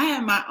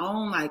had my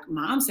own, like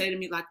mom said to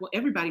me, like, well,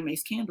 everybody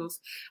makes candles.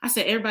 I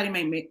said, everybody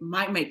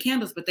might make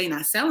candles, but they're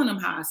not selling them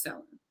how I sell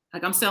them.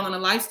 Like I'm selling a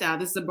lifestyle.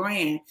 This is a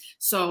brand.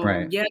 So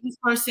yeah, this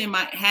person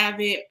might have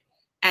it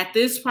at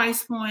this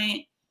price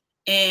point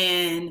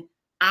and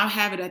I'll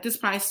have it at this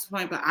price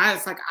point, but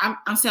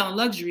I'm selling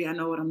luxury. I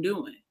know what I'm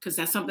doing because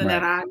that's something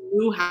that I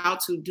knew how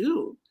to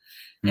do.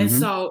 And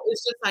so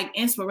it's just like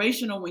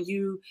inspirational when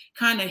you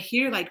kind of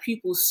hear like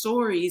people's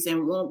stories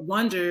and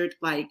wonder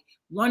like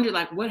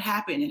what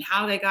happened and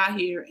how they got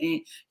here.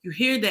 And you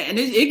hear that and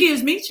it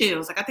gives me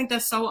chills. Like, I think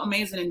that's so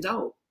amazing and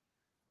dope.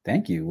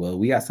 Thank you. Well,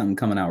 we got something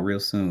coming out real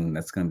soon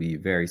that's going to be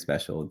very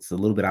special. It's a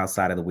little bit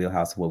outside of the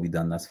wheelhouse of what we've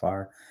done thus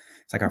far.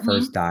 It's like our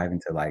first dive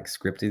into like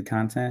scripted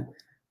content,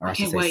 or I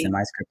should say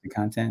semi-scripted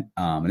content.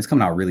 And it's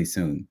coming out really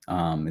soon.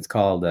 It's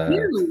called, I'll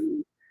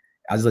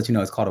just let you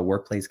know, it's called A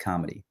Workplace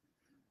Comedy.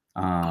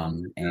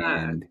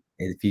 And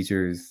it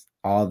features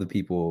all the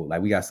people,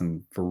 like we got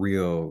some for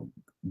real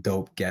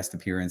dope guest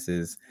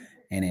appearances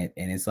in it.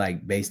 And it's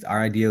like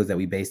our idea is that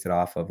we based it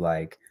off of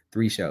like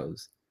 3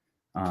 shows.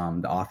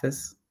 The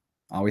Office,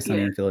 Always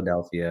Sunny in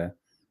Philadelphia,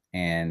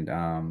 and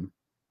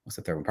what's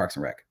the third one? Parks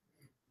and Rec.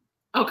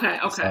 Okay.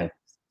 So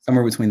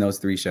somewhere between those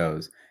 3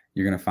 shows,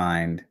 you're gonna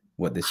find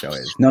what this show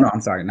is. No,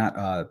 I'm sorry,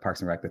 not Parks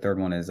and Rec. The third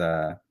one is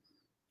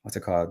what's it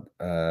called?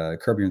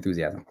 Curb Your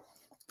Enthusiasm.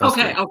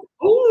 Okay.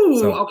 Ooh,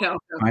 so okay.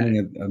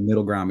 Finding a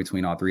middle ground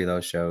between all 3 of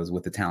those shows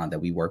with the talent that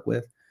we work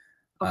with.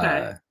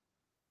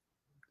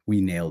 We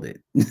nailed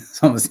it.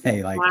 So I'm gonna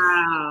say, like,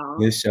 wow,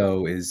 this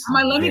show is. I'm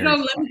like, let me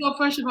go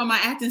brush up on my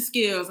acting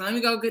skills. Let me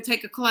go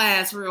take a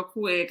class real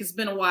quick. It's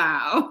been a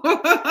while.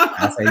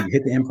 I say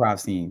hit the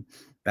improv scene.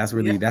 That's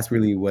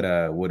really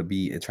what would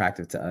be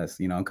attractive to us.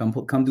 You know,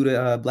 come do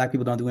the Black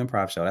People Don't Do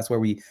Improv show.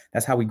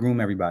 That's how we groom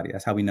everybody.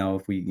 That's how we know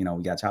if we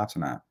got chops or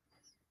not.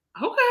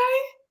 Okay.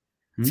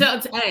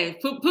 Hey,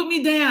 put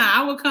me down.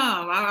 I will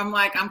come. I'm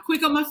like, I'm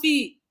quick on my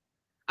feet.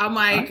 I'm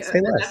like,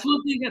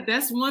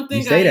 that's one thing.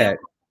 You say that.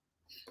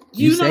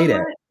 You say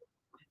that.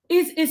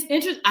 It's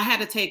interesting. I had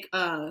to take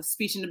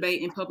speech and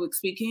debate and public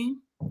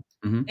speaking.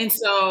 And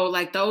so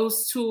like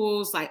those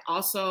tools like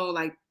also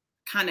like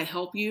kind of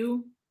help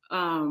you.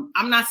 I'm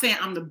not saying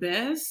I'm the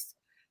best,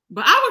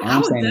 but I would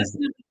definitely.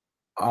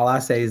 All I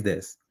say is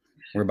this.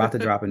 We're about to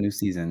drop a new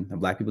season of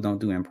Black People Don't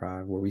Do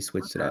Improv where we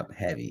switched it up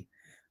heavy.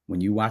 When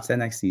you watch that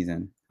next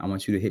season, I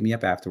want you to hit me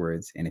up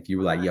afterwards. And if you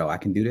were like, yo, I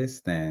can do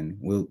this, then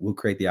we'll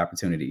create the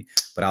opportunity.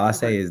 But all I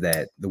say is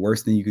that the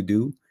worst thing you could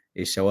do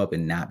is show up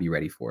and not be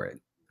ready for it.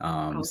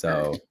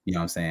 So, you know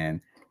what I'm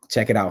saying?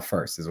 Check it out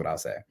first is what I'll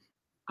say.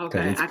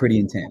 Because it's pretty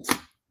intense.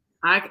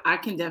 I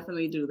can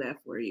definitely do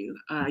that for you.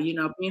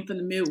 Being from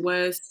the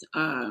Midwest,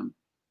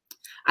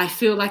 I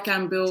feel like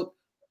I'm built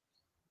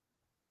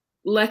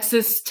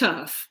Lexus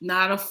tough,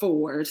 not a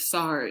Ford.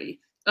 Sorry.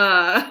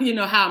 You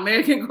know how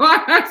American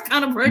cars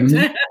kind of break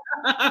down.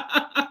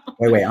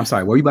 Wait, I'm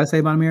sorry. What were you about to say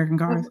about American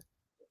cars?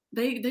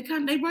 They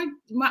break.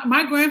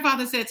 My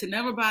grandfather said to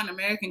never buy an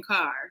American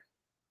car.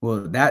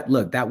 Well,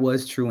 that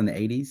was true in the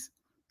 80s.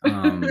 But you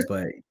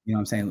know what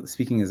I'm saying?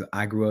 Speaking as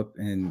I grew up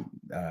in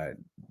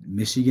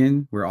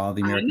Michigan, where all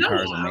the American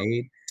cars are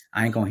made,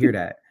 I ain't gonna hear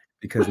that.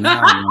 Because now,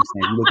 you know what I'm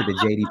saying, you look at the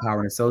JD Power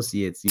and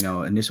Associates,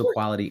 initial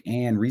quality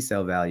and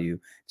resale value,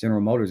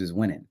 General Motors is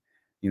winning.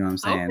 You know what I'm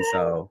saying? Okay.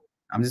 So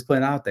I'm just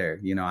putting it out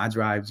there. I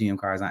drive GM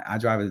cars. I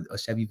drive a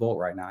Chevy Volt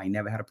right now. I ain't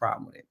never had a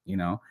problem with it,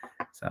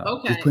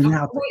 So just putting it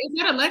out there. Is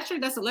that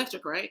electric? That's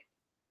electric, right?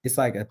 It's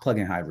like a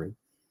plug-in hybrid.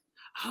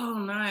 Oh,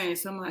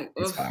 nice. I'm like,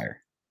 it's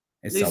fire.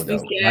 It's so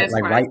dope.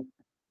 Like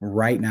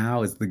right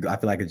now I feel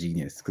like a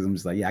genius because I'm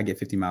just like, I get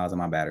 50 miles on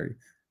my battery.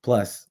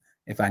 Plus,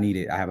 if I need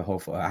it, I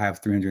have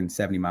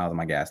 370 miles on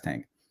my gas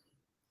tank.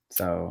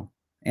 So,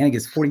 and it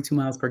gets 42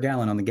 miles per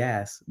gallon on the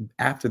gas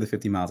after the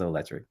 50 miles of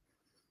electric.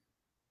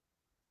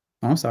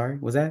 Oh, I'm sorry.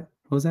 What was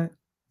that?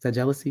 Is that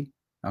jealousy?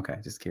 Okay,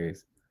 just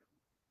curious.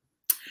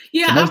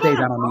 Yeah. So most days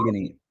I don't need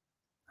any.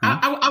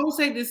 Huh? I will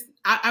say this.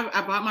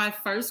 I bought my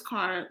first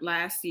car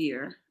last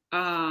year.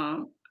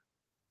 Wait,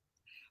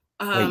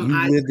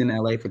 you lived in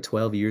LA for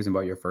 12 years and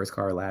bought your first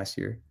car last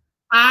year?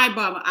 I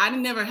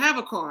didn't never have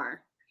a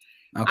car.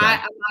 Okay.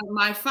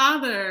 My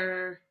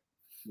father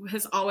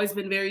has always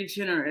been very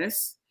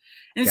generous.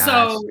 And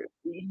so,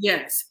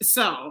 yes.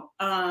 So,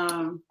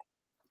 I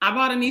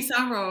bought a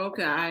Nissan Rogue.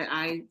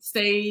 I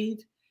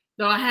stayed,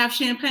 though I have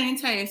champagne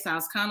taste. I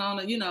was kind of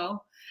on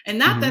and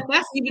not that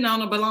that's even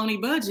on a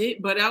baloney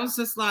budget, but I was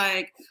just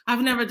like,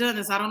 I've never done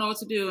this. I don't know what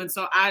to do. And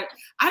so I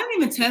didn't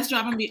even test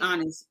drive, and be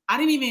honest. I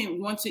didn't even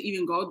want to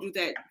even go through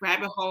that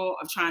rabbit hole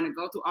of trying to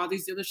go through all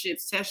these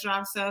dealerships, test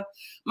drive stuff.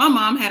 My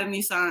mom has a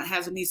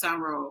Nissan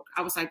Rogue.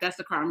 I was like, that's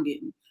the car I'm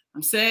getting.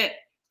 I'm set.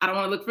 I don't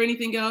want to look for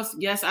anything else.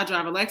 Yes, I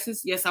drive a Lexus.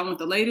 Yes, I want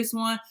the latest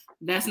one.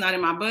 That's not in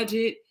my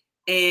budget.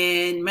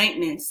 And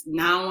maintenance.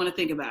 Now I don't want to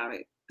think about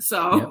it.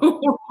 So,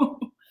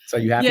 So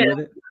you happy with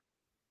it?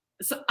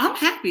 So I'm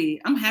happy.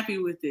 I'm happy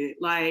with it.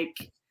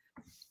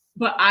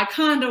 But I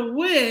kind of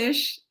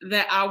wish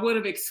that I would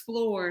have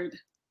explored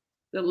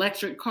the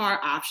electric car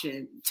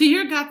option.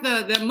 Tahir got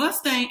the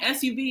Mustang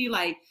SUV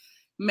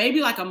maybe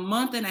a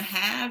month and a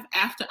half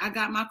after I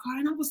got my car,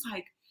 and I was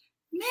like,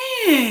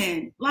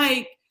 man,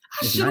 I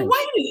should have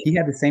waited. He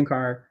had the same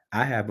car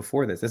I had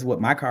before this. This is what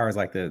my car is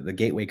like, the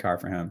gateway car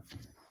for him.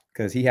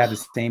 Because he had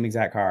the same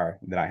exact car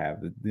that I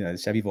have, the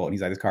Chevy Volt. And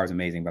he's like, this car is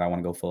amazing, but I want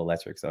to go full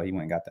electric. So he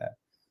went and got that.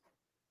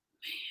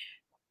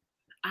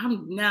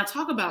 I'm now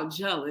talk about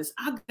jealous.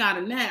 I got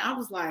in that. I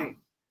was like,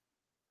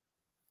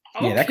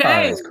 Yeah, that car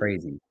Okay. is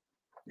crazy.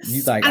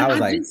 You like, I was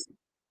like,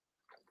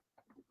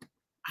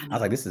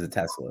 this is a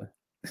Tesla.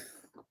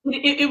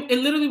 It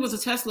literally was a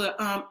Tesla.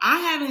 I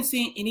haven't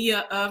seen any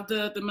of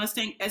the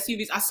Mustang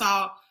SUVs. I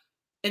saw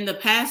in the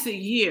past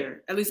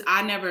year, at least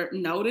I never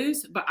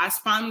noticed, but I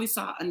finally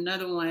saw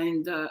another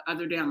one the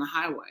other day on the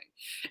highway.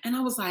 And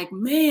I was like,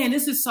 man,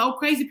 this is so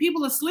crazy.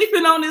 People are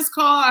sleeping on this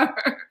car.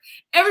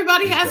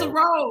 Everybody has a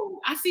Rogue.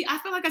 I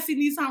feel like I see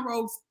Nissan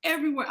Rogues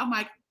everywhere. I'm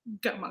like,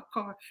 got my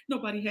car.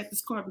 Nobody had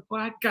this car before.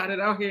 I got it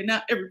out here.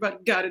 Now everybody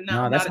got it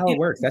now. No, that's how it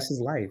works. That's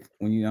just life.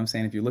 When you know what I'm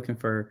saying, if you're looking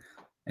for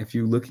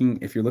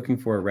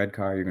a red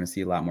car, you're going to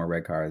see a lot more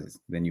red cars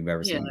than you've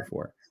ever seen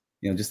before.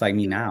 You know, just like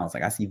me now, it's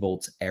like I see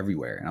Volts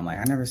everywhere, and I'm like,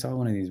 I never saw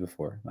one of these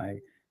before.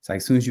 Like, it's like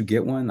as soon as you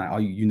get one,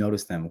 like you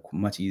notice them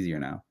much easier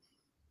now.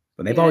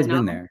 But they've always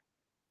been there.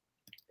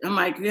 I'm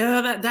like,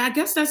 yeah, I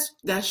guess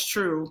that's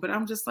true. But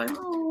I'm just like,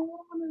 oh,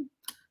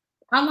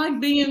 I like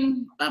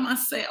being by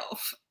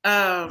myself.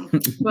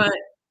 But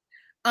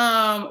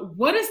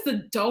what is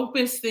the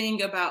dopest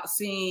thing about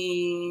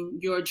seeing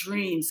your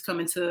dreams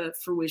come into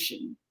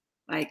fruition?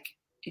 Like,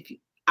 if you,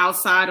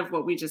 outside of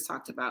what we just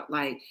talked about,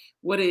 like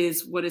what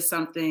is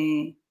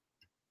something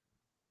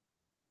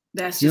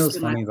that's just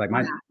been funny, like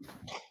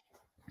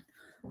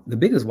the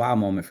biggest wow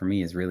moment for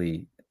me is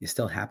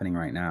still happening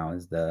right now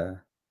is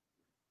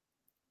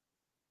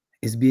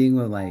being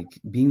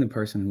the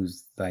person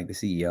who's like the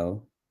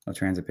CEO of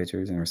Transit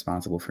Pictures and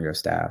responsible for your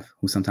staff,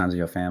 who sometimes are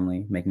your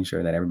family, making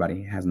sure that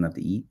everybody has enough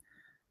to eat.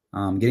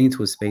 Getting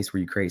into a space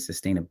where you create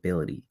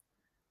sustainability.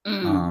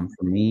 For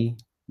me,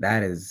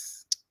 that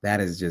is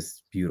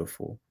just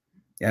beautiful.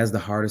 That's the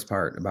hardest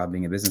part about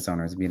being a business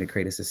owner, is being to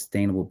create a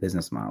sustainable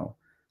business model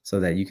so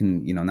that you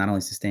can, not only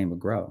sustain, but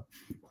grow.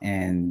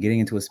 And getting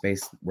into a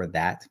space where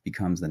that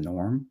becomes the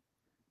norm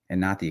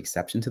and not the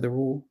exception to the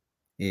rule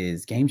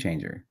is game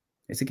changer.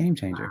 It's a game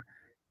changer.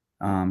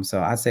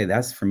 So I'd say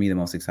that's for me the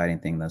most exciting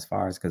thing thus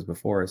far, is because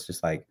before it's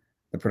just like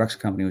the production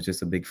company was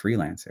just a big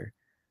freelancer.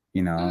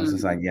 It's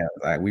just like,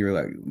 we were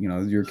like,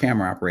 you're a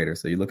camera operator,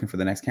 so you're looking for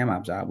the next cam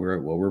op job.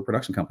 We're a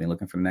production company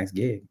looking for the next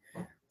gig,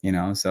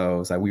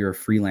 so it's like we were a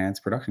freelance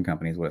production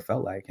company is what it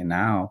felt like. And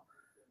now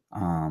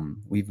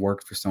we've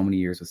worked for so many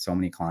years with so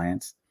many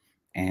clients,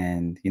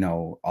 and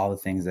all the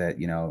things that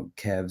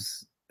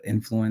Kev's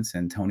influence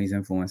and Tony's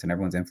influence and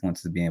everyone's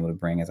influence is being able to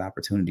bring as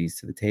opportunities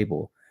to the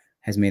table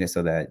has made it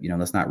so that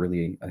that's not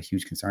really a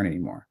huge concern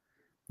anymore.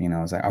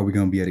 It's like, are we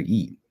going to be able to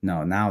eat?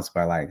 No, now it's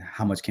by like,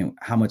 how much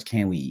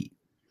can we eat?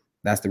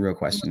 That's the real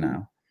question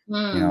now.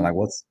 Like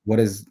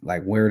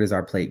where does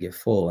our plate get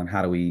full, and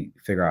how do we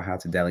figure out how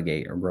to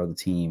delegate or grow the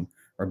team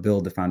or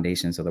build the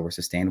foundation so that we're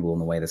sustainable in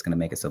the way that's going to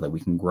make it so that we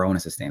can grow in a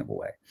sustainable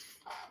way,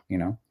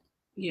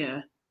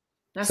 Yeah.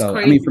 That's so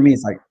crazy. I mean, for me,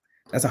 it's like,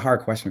 that's a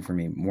hard question for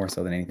me more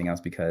so than anything else,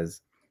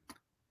 because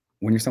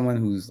when you're someone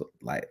who's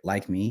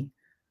like me,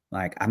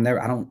 like I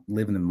don't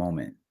live in the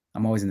moment.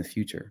 I'm always in the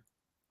future.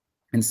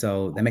 And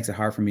so that makes it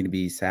hard for me to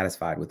be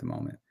satisfied with the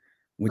moment,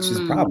 which is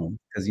a problem,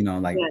 because,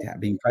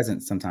 being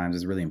present sometimes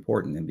is really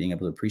important, and being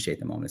able to appreciate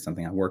the moment is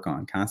something I work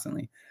on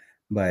constantly.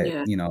 But,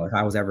 if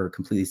I was ever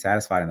completely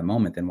satisfied in the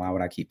moment, then why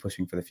would I keep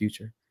pushing for the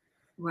future?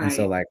 Right. And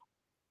so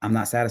I'm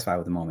not satisfied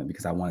with the moment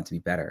because I want it to be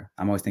better.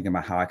 I'm always thinking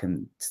about how I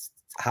can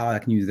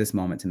use this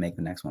moment to make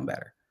the next one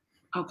better.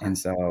 Okay. And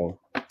so,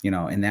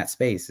 in that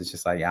space, it's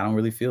just like, I don't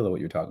really feel what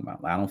you're talking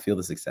about. I don't feel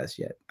the success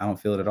yet. I don't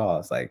feel it at all.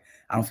 It's like,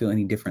 I don't feel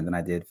any different than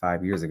I did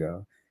 5 years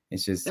ago.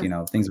 It's just,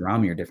 things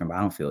around me are different, but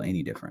I don't feel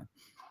any different.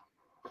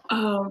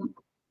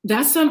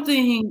 That's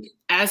something,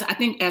 as I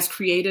think as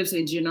creatives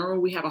in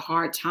general, we have a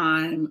hard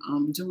time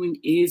doing,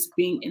 is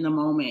being in the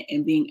moment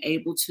and being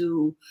able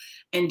to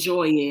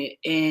enjoy it.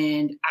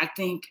 And I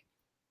think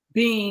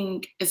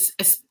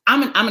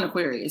I'm an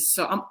Aquarius,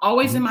 so I'm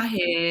always in my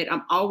head.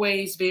 I'm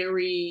always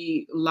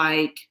very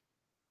like,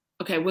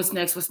 okay, what's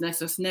next?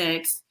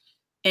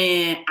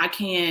 And I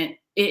can't,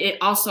 it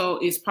also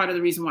is part of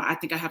the reason why I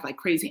think I have like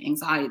crazy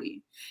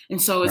anxiety.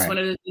 And so it's one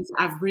of the things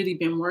I've really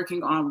been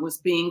working on, was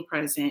being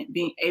present,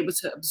 being able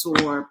to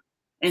absorb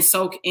and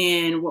soak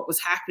in what was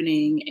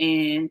happening.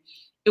 And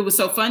it was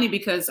so funny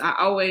because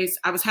I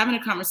was having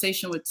a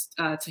conversation with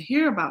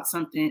Tahir about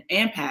something,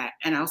 and Pat,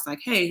 and I was like,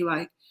 hey,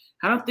 like,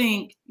 I don't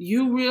think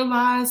you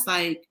realize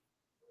like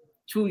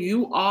who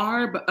you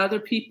are, but other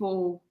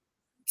people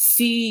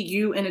see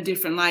you in a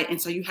different light.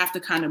 And so you have to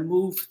kind of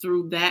move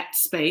through that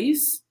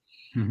space,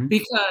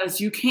 because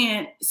you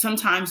can't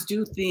sometimes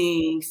do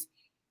things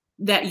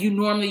that you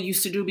normally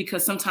used to do,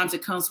 because sometimes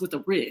it comes with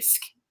a risk.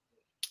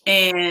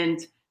 And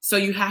so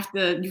you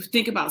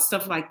think about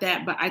stuff like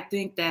that. But I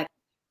think that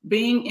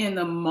being in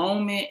the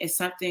moment is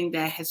something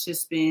that has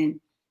just been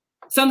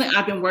something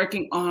I've been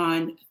working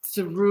on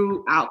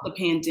throughout the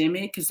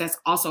pandemic, because that's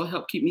also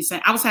helped keep me sane.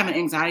 I was having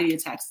anxiety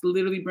attacks,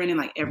 literally, Brendan,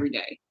 like every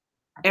day.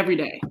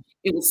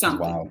 It was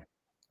something. Wow.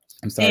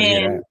 I'm sorry to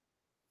hear that.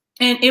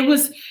 And it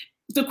was,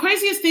 the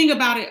craziest thing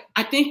about it,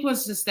 I think,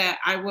 was just that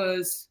I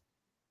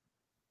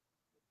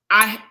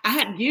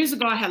had years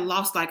ago, I had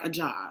lost like a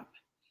job,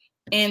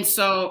 And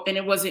so, and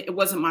it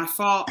wasn't my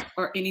fault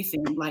or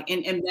anything. Like,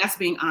 and that's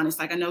being honest.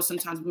 Like, I know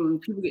sometimes when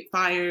people get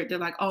fired, they're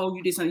like, "Oh,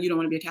 you did something, you don't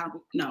want to be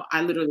accountable." No,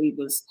 I literally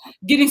was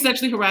getting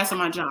sexually harassed on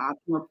my job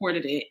and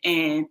reported it,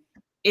 and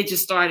it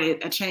just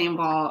started a chain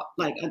ball,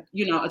 like a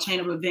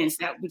chain of events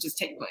that would just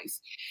take place.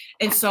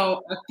 And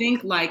so, I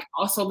think like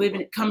also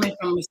coming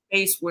from a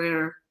space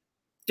where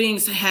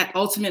things had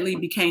ultimately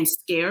became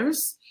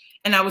scarce,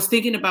 and I was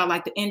thinking about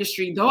like the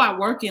industry. Though I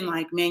work in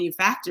like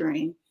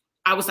manufacturing,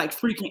 I was like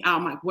freaking out.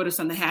 I'm like, what if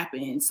something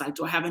happens? Like,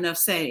 do I have enough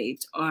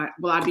saved, or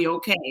will I be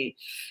okay?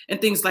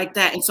 And things like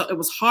that. And so it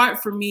was hard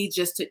for me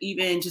just to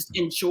even just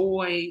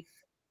enjoy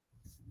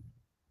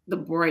the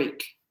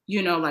break.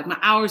 Like my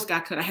hours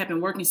got cut. I had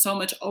been working so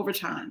much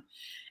overtime.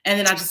 And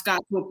then I just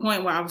got to a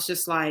point where I was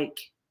just like,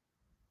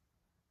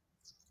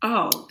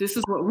 oh, this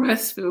is what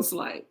rest feels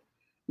like.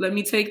 Let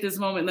me take this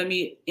moment. Let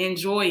me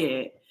enjoy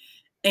it.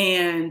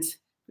 And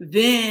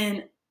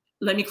then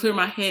let me clear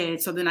my head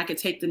so then I could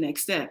take the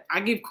next step. I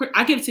give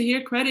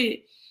Tahir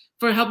credit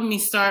for helping me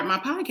start my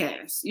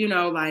podcast,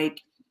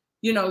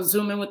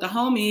 Zooming with the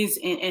homies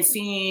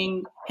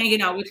and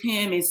hanging out with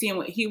him and seeing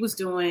what he was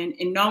doing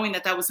and knowing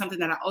that was something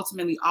that I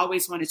ultimately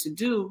always wanted to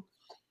do.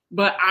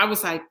 But I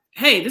was like,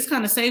 hey, this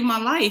kind of saved my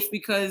life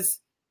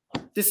because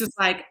this is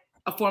like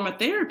a form of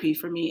therapy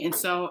for me. And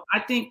so I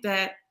think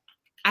that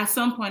at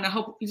some point, I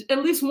hope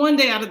at least one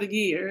day out of the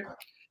year,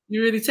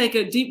 you really take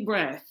a deep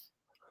breath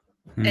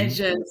and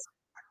just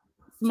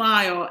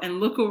smile and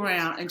look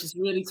around and just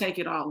really take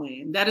it all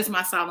in. That is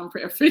my solemn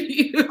prayer for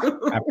you.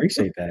 I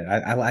appreciate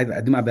that.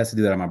 I do my best to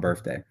do that on my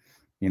birthday.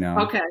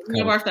 Okay,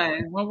 your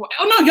birthday. Oh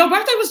no, your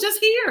birthday was just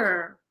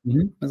here.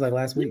 It was like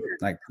last week,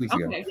 like 2 weeks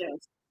ago. Okay,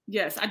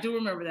 yes, I do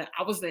remember that.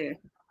 I was there.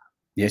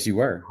 Yes, you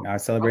were. I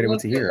celebrated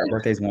with Tahir. Our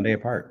birthdays 1 day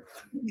apart.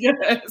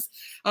 Yes.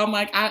 I'm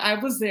like, I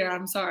was there.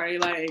 I'm sorry.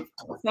 Like,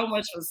 so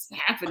much was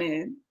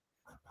happening.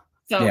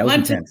 So yeah, it was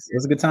intense. It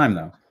was a good time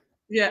though.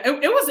 Yeah,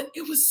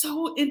 it was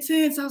so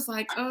intense. I was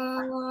like,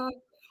 all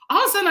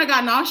of a sudden I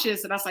got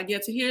nauseous and I was like, yeah,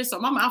 Tahir. So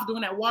my mouth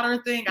doing that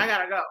water thing, I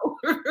gotta go.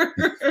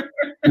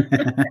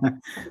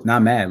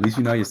 Not mad. At least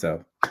you know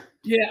yourself.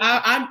 Yeah,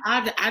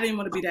 I didn't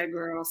want to be that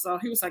girl. So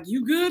he was like,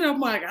 you good? I'm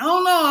like, I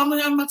don't know.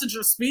 I'm about to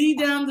just speed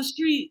down the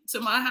street to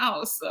my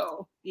house.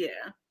 So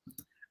yeah.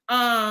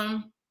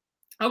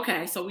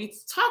 Okay, so we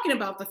talking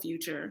about the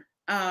future.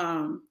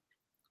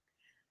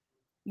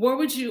 Where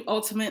would you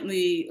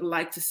ultimately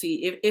like to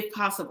see, if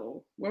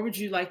possible, where would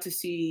you like to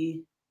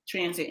see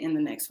transit in the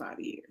next 5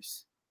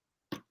 years?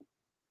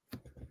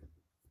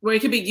 Where it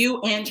could be you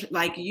and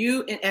like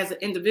you as an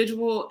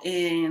individual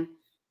in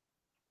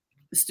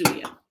the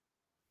studio.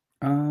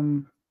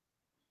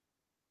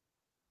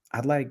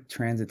 I'd like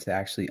transit to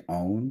actually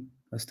own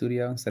a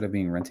studio instead of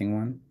being renting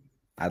one.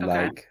 I'd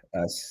like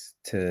us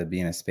to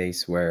be in a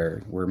space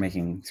where we're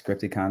making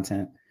scripted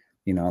content.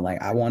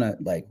 Like I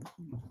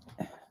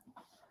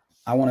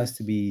want us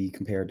to be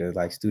compared to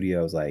like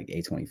studios like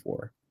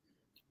A24.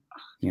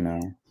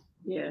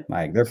 Yeah.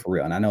 Like they're for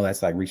real. And I know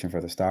that's like reaching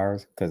for the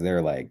stars because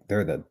they're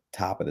the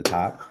top of the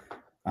top.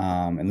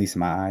 At least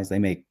in my eyes, they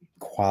make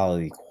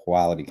quality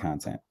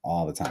content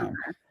all the time.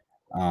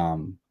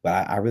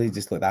 But I really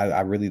just look,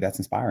 I really, that's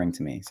inspiring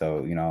to me.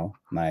 So,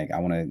 like I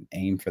want to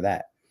aim for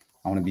that.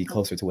 I want to be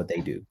closer to what they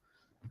do.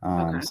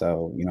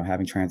 So,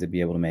 having transit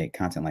be able to make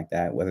content like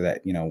that, whether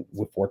that,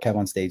 for Kev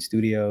on Stage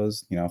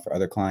Studios, for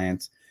other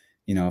clients,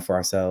 for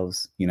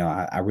ourselves,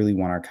 I really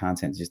want our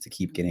content just to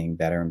keep getting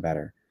better and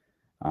better.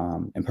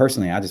 And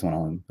personally, I just want to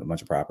own a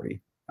bunch of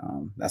property.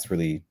 That's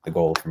really the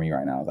goal for me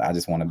right now. I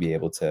just want to be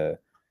able to,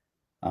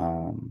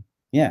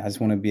 I just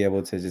want to be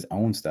able to just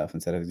own stuff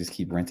instead of just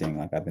keep renting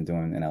like I've been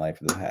doing in LA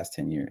for the past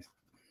 10 years.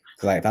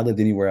 So like if I lived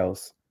anywhere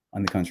else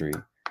in the country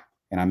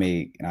and I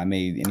made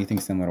anything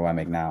similar to what I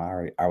make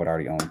now, I would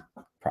already own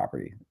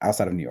property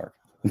outside of New York.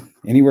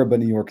 Anywhere but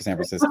New York or San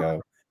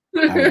Francisco.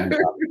 I own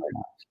property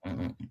right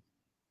now.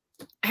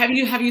 Have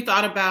you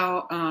thought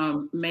about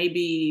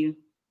maybe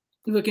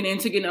looking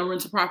into getting a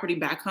rental property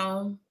back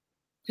home?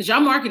 Because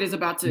your market is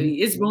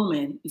it's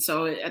booming.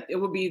 So it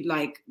would be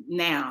like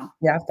now.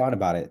 Yeah, I've thought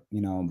about it,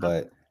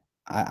 but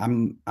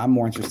I'm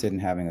more interested in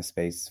having a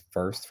space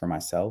first for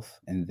myself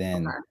and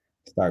then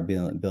start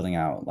building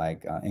out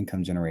like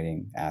income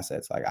generating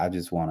assets. Like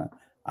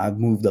I've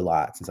moved a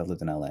lot since I've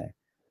lived in LA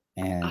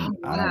and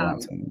I don't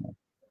want to anymore.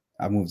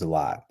 I've moved a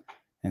lot.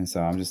 And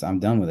so I'm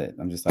done with it.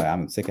 I'm just like,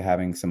 I'm sick of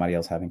having somebody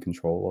else having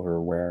control over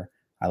where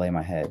I lay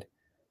my head,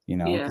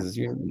 because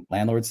your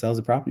landlord sells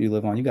the property you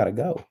live on, you got to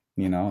go,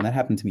 and that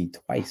happened to me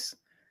twice,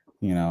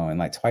 and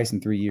like twice in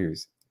 3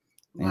 years.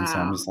 And so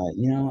I'm just like,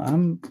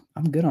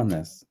 I'm good on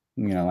this.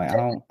 Like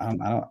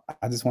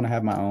I just want to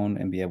have my own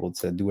and be able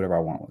to do whatever I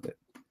want with it.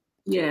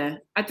 Yeah.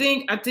 I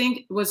think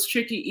what's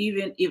tricky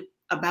even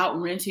about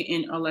renting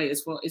in LA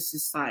as well, it's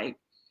just like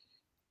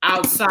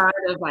outside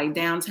of like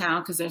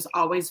downtown, because there's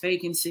always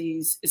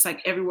vacancies. It's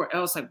like everywhere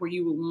else, like where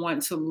you would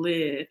want to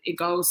live, it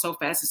goes so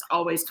fast. It's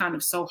always kind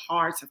of so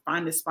hard to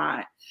find a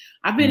spot.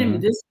 I've been in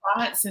this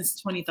spot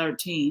since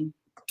 2012,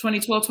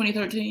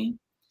 2013.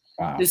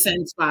 Wow. The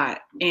same spot.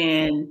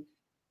 And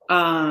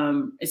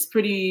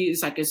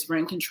It's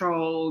rent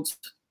controlled.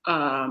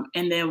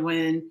 And then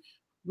when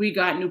we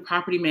got new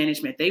property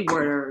management, they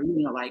were,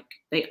 like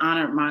they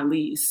honored my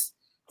lease.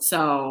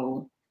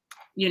 So,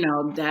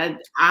 that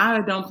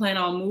I don't plan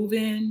on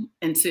moving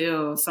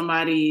until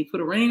somebody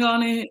put a ring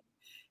on it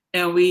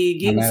and we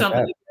get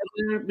something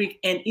together.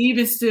 And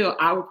even still,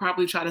 I would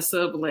probably try to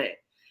sublet.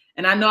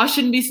 And I know I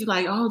shouldn't be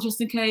like, oh,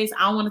 just in case.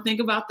 I don't want to think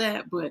about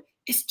that, but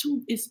it's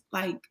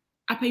like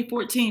I pay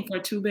 $14 for a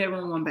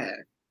 2-bedroom,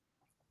 1-bath.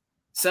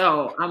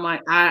 So I'm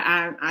like,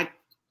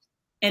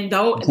 and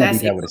though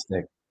that's that with a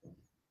stick.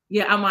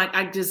 Yeah, I'm like,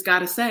 I just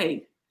gotta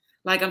say,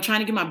 like, I'm trying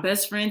to get my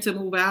best friend to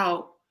move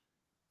out.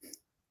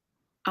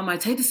 I'm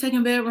like, take the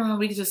 2nd bedroom,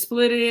 we can just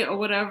split it or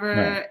whatever.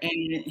 Right.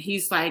 And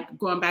he's like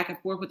going back and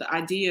forth with the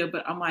idea,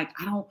 but I'm like,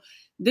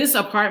 this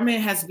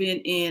apartment has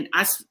been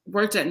I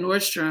worked at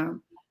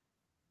Nordstrom.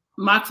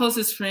 My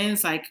closest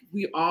friends, like,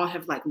 we all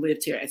have like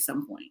lived here at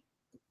some point.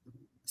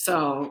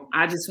 So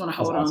I just want to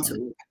hold on to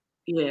it.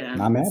 Yeah.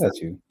 Not mad at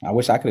you. I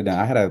wish I could have done.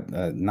 I had a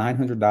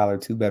 $900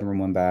 2-bedroom,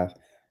 1-bath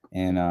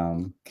in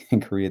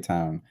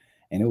Koreatown,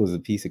 and it was a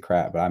piece of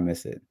crap, but I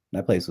miss it.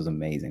 That place was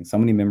amazing. So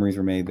many memories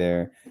were made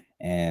there,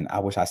 and I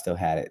wish I still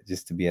had it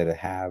just to be able to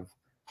have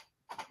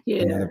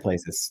another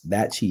place that's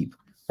that cheap,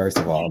 first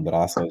of all, but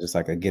also just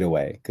like a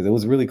getaway, because it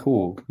was really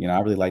cool. I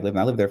really like living.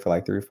 I lived there for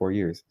like 3 or 4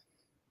 years.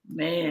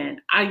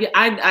 Man,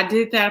 I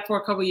did that for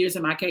a couple of years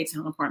in my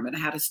K-Town apartment. I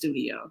had a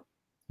studio.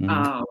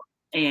 Mm-hmm.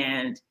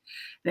 And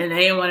then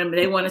they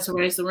wanted to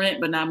raise the rent,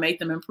 but not make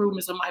them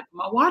improvements. I'm like,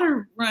 my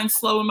water runs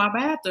slow in my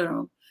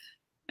bathroom.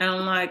 And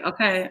I'm like,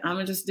 okay, I'm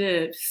gonna just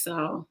dip.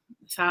 So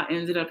that's how I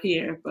ended up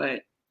here.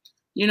 But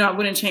I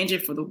wouldn't change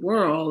it for the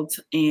world.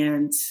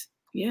 And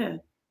yeah,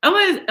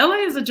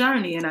 LA is a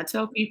journey. And I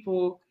tell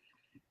people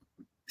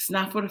it's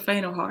not for the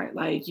faint of heart.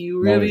 Like, you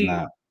really,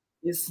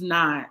 it's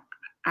not.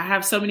 I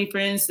have so many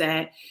friends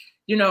that,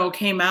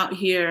 came out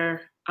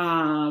here.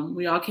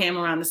 We all came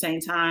around the same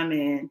time,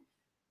 and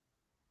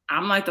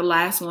I'm like the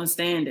last one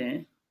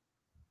standing.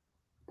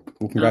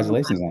 Well,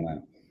 congratulations on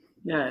that.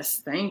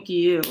 Yes, thank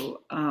you.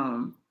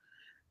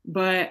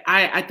 But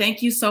I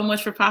thank you so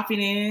much for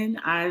popping in.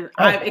 I've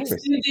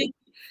extended.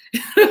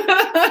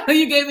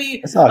 You gave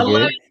me a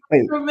lot.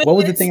 Wait, what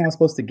was the thing I was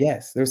supposed to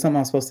guess? There was something I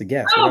was supposed to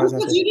guess. Oh,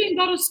 because you didn't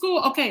go to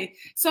school. Okay,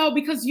 so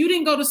because you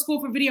didn't go to school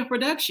for video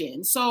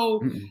production,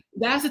 so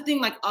that's the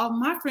thing. Like, all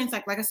my friends,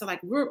 like I said, like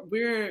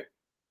we're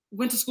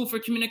went to school for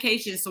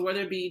communication. So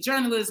whether it be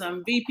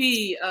journalism,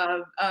 VP,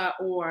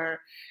 or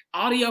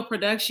audio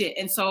production,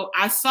 and so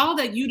I saw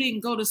that you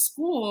didn't go to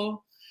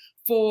school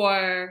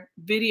for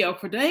video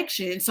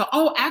production. So,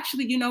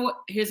 actually, you know what?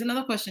 Here's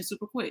another question,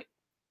 super quick.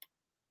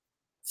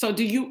 So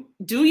do you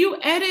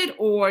edit,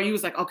 or you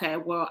was like, okay,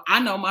 well,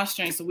 I know my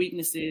strengths and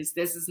weaknesses.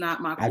 This is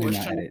not my core strength.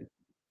 I do not edit.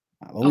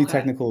 The only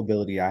technical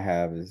ability I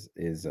have is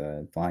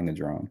flying a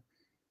drone.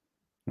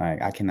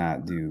 Like, I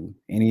cannot do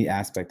any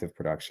aspect of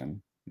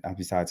production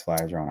besides fly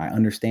a drone. I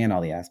understand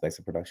all the aspects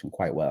of production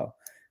quite well.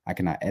 I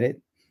cannot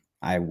edit.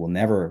 I will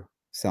never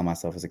sell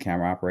myself as a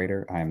camera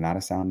operator. I am not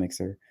a sound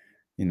mixer.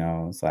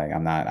 It's like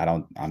I'm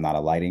not a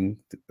lighting.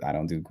 I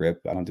don't do grip.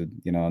 I don't do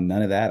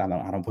none of that. I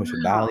don't push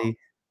a dolly.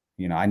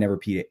 I never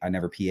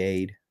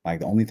PA'd. Like,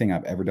 the only thing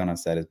I've ever done on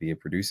set is be a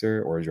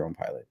producer or a drone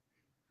pilot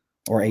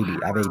or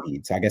AD. I've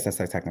AD'd. So I guess that's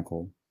a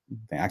technical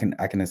thing.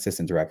 I can assist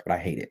and direct, but I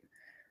hate it.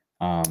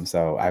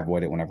 So I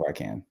avoid it whenever I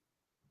can.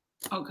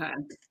 Okay.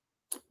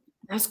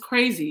 That's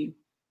crazy.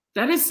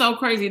 That is so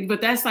crazy. But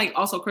that's like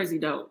also crazy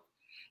dope.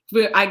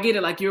 But I get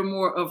it. Like, you're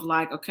more of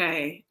like,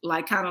 okay,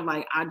 like kind of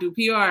like, I do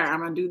PR. I'm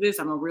going to do this.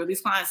 I'm going to reel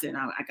these clients in.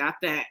 I got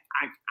that.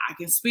 I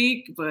can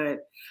speak,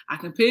 but I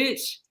can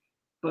pitch,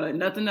 but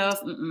nothing else.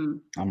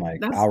 I'm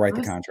like, I'll write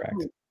the contract.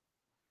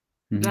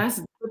 Mm-hmm.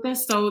 That's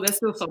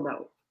still so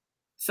dope.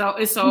 So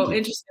it's so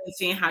interesting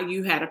seeing how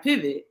you had a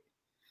pivot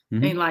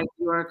in like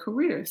your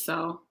career.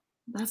 So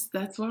that's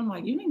what I'm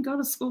like. You didn't go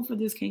to school for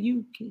this. Can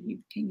you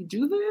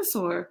do this?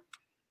 Or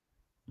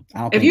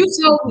if you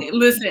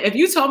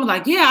told me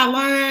like, yeah, I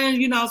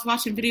learned, I was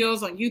watching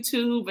videos on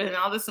YouTube and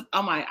all this,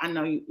 I'm like, I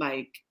know you,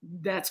 like,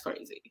 that's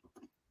crazy.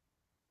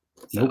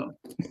 So nope.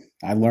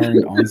 I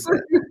learned on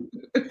set.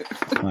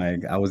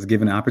 Like, I was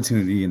given an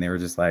opportunity and they were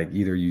just like,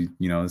 either you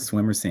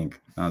swim or sink.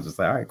 And I was just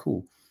like, all right,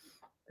 cool.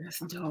 That's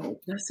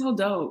dope. That's so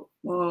dope.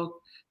 Well,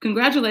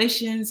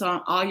 congratulations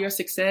on all your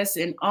success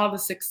and all the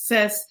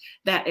success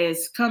that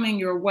is coming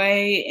your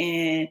way,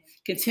 and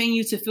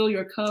continue to fill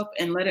your cup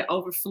and let it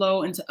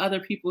overflow into other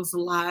people's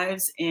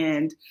lives.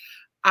 And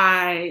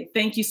I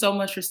thank you so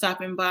much for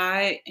stopping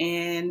by.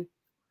 And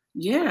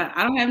yeah,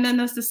 I don't have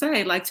nothing else to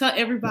say. Like, tell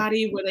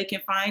everybody where they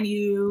can find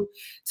you.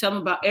 Tell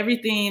them about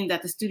everything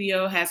that the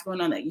studio has going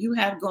on, that you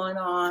have going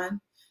on,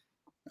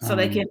 so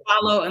they can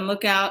follow and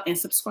look out and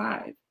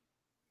subscribe.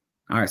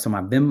 All right, so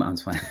my BIM, I'm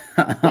fine.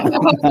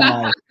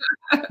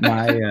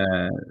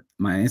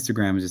 my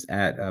Instagram is just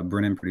at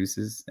Brennan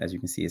Produces. As you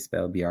can see, it's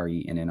spelled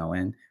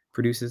BRENNON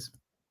Produces.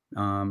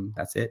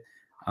 That's it.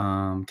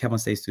 Kevin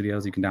State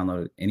Studios. You can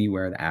download it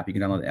anywhere. The app. You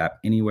can download the app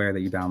anywhere that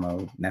you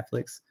download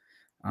Netflix.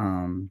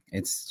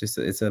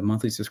 It's a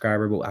monthly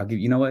subscriber, but I'll give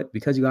you know what,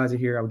 because you guys are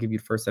here, I'll give you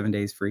the first 7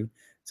 days free.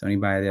 So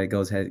anybody that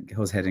goes ahead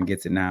and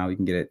gets it now, you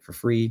can get it for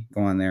free.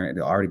 Go on there;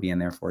 it'll already be in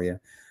there for you,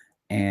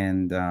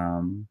 and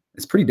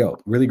it's pretty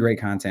dope. Really great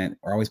content.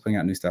 We're always putting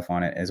out new stuff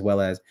on it, as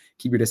well as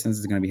Keep Your Distance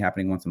is going to be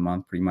happening once a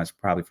month, pretty much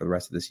probably for the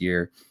rest of this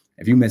year.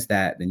 If you miss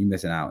that, then you're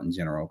missing out in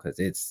general, because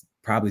it's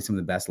probably some of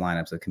the best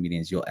lineups of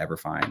comedians you'll ever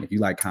find. If you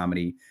like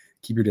comedy,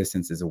 Keep Your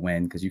Distance is a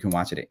win, because you can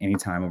watch it at any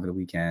time over the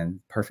weekend.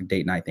 Perfect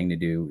date night thing to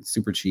do. It's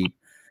super cheap.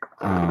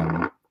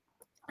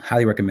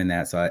 Highly recommend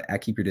that. So I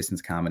Keep Your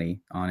Distance Comedy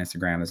on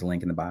Instagram. There's a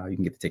link in the bio. You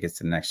can get the tickets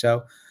to the next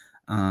show.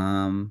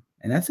 And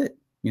that's it.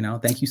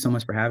 Thank you so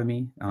much for having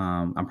me.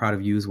 I'm proud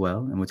of you as well,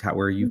 and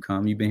where you've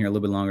come. You've been here a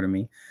little bit longer than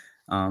me.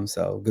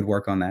 So good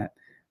work on that.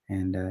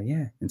 And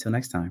until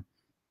next time.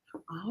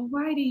 All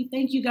righty.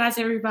 Thank you guys,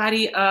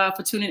 everybody,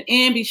 for tuning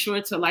in. Be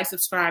sure to like,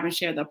 subscribe, and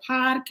share the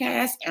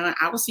podcast. And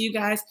I will see you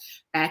guys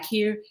back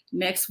here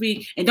next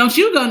week. And don't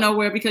you go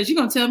nowhere, because you're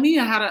going to tell me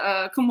how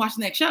to come watch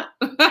the next show.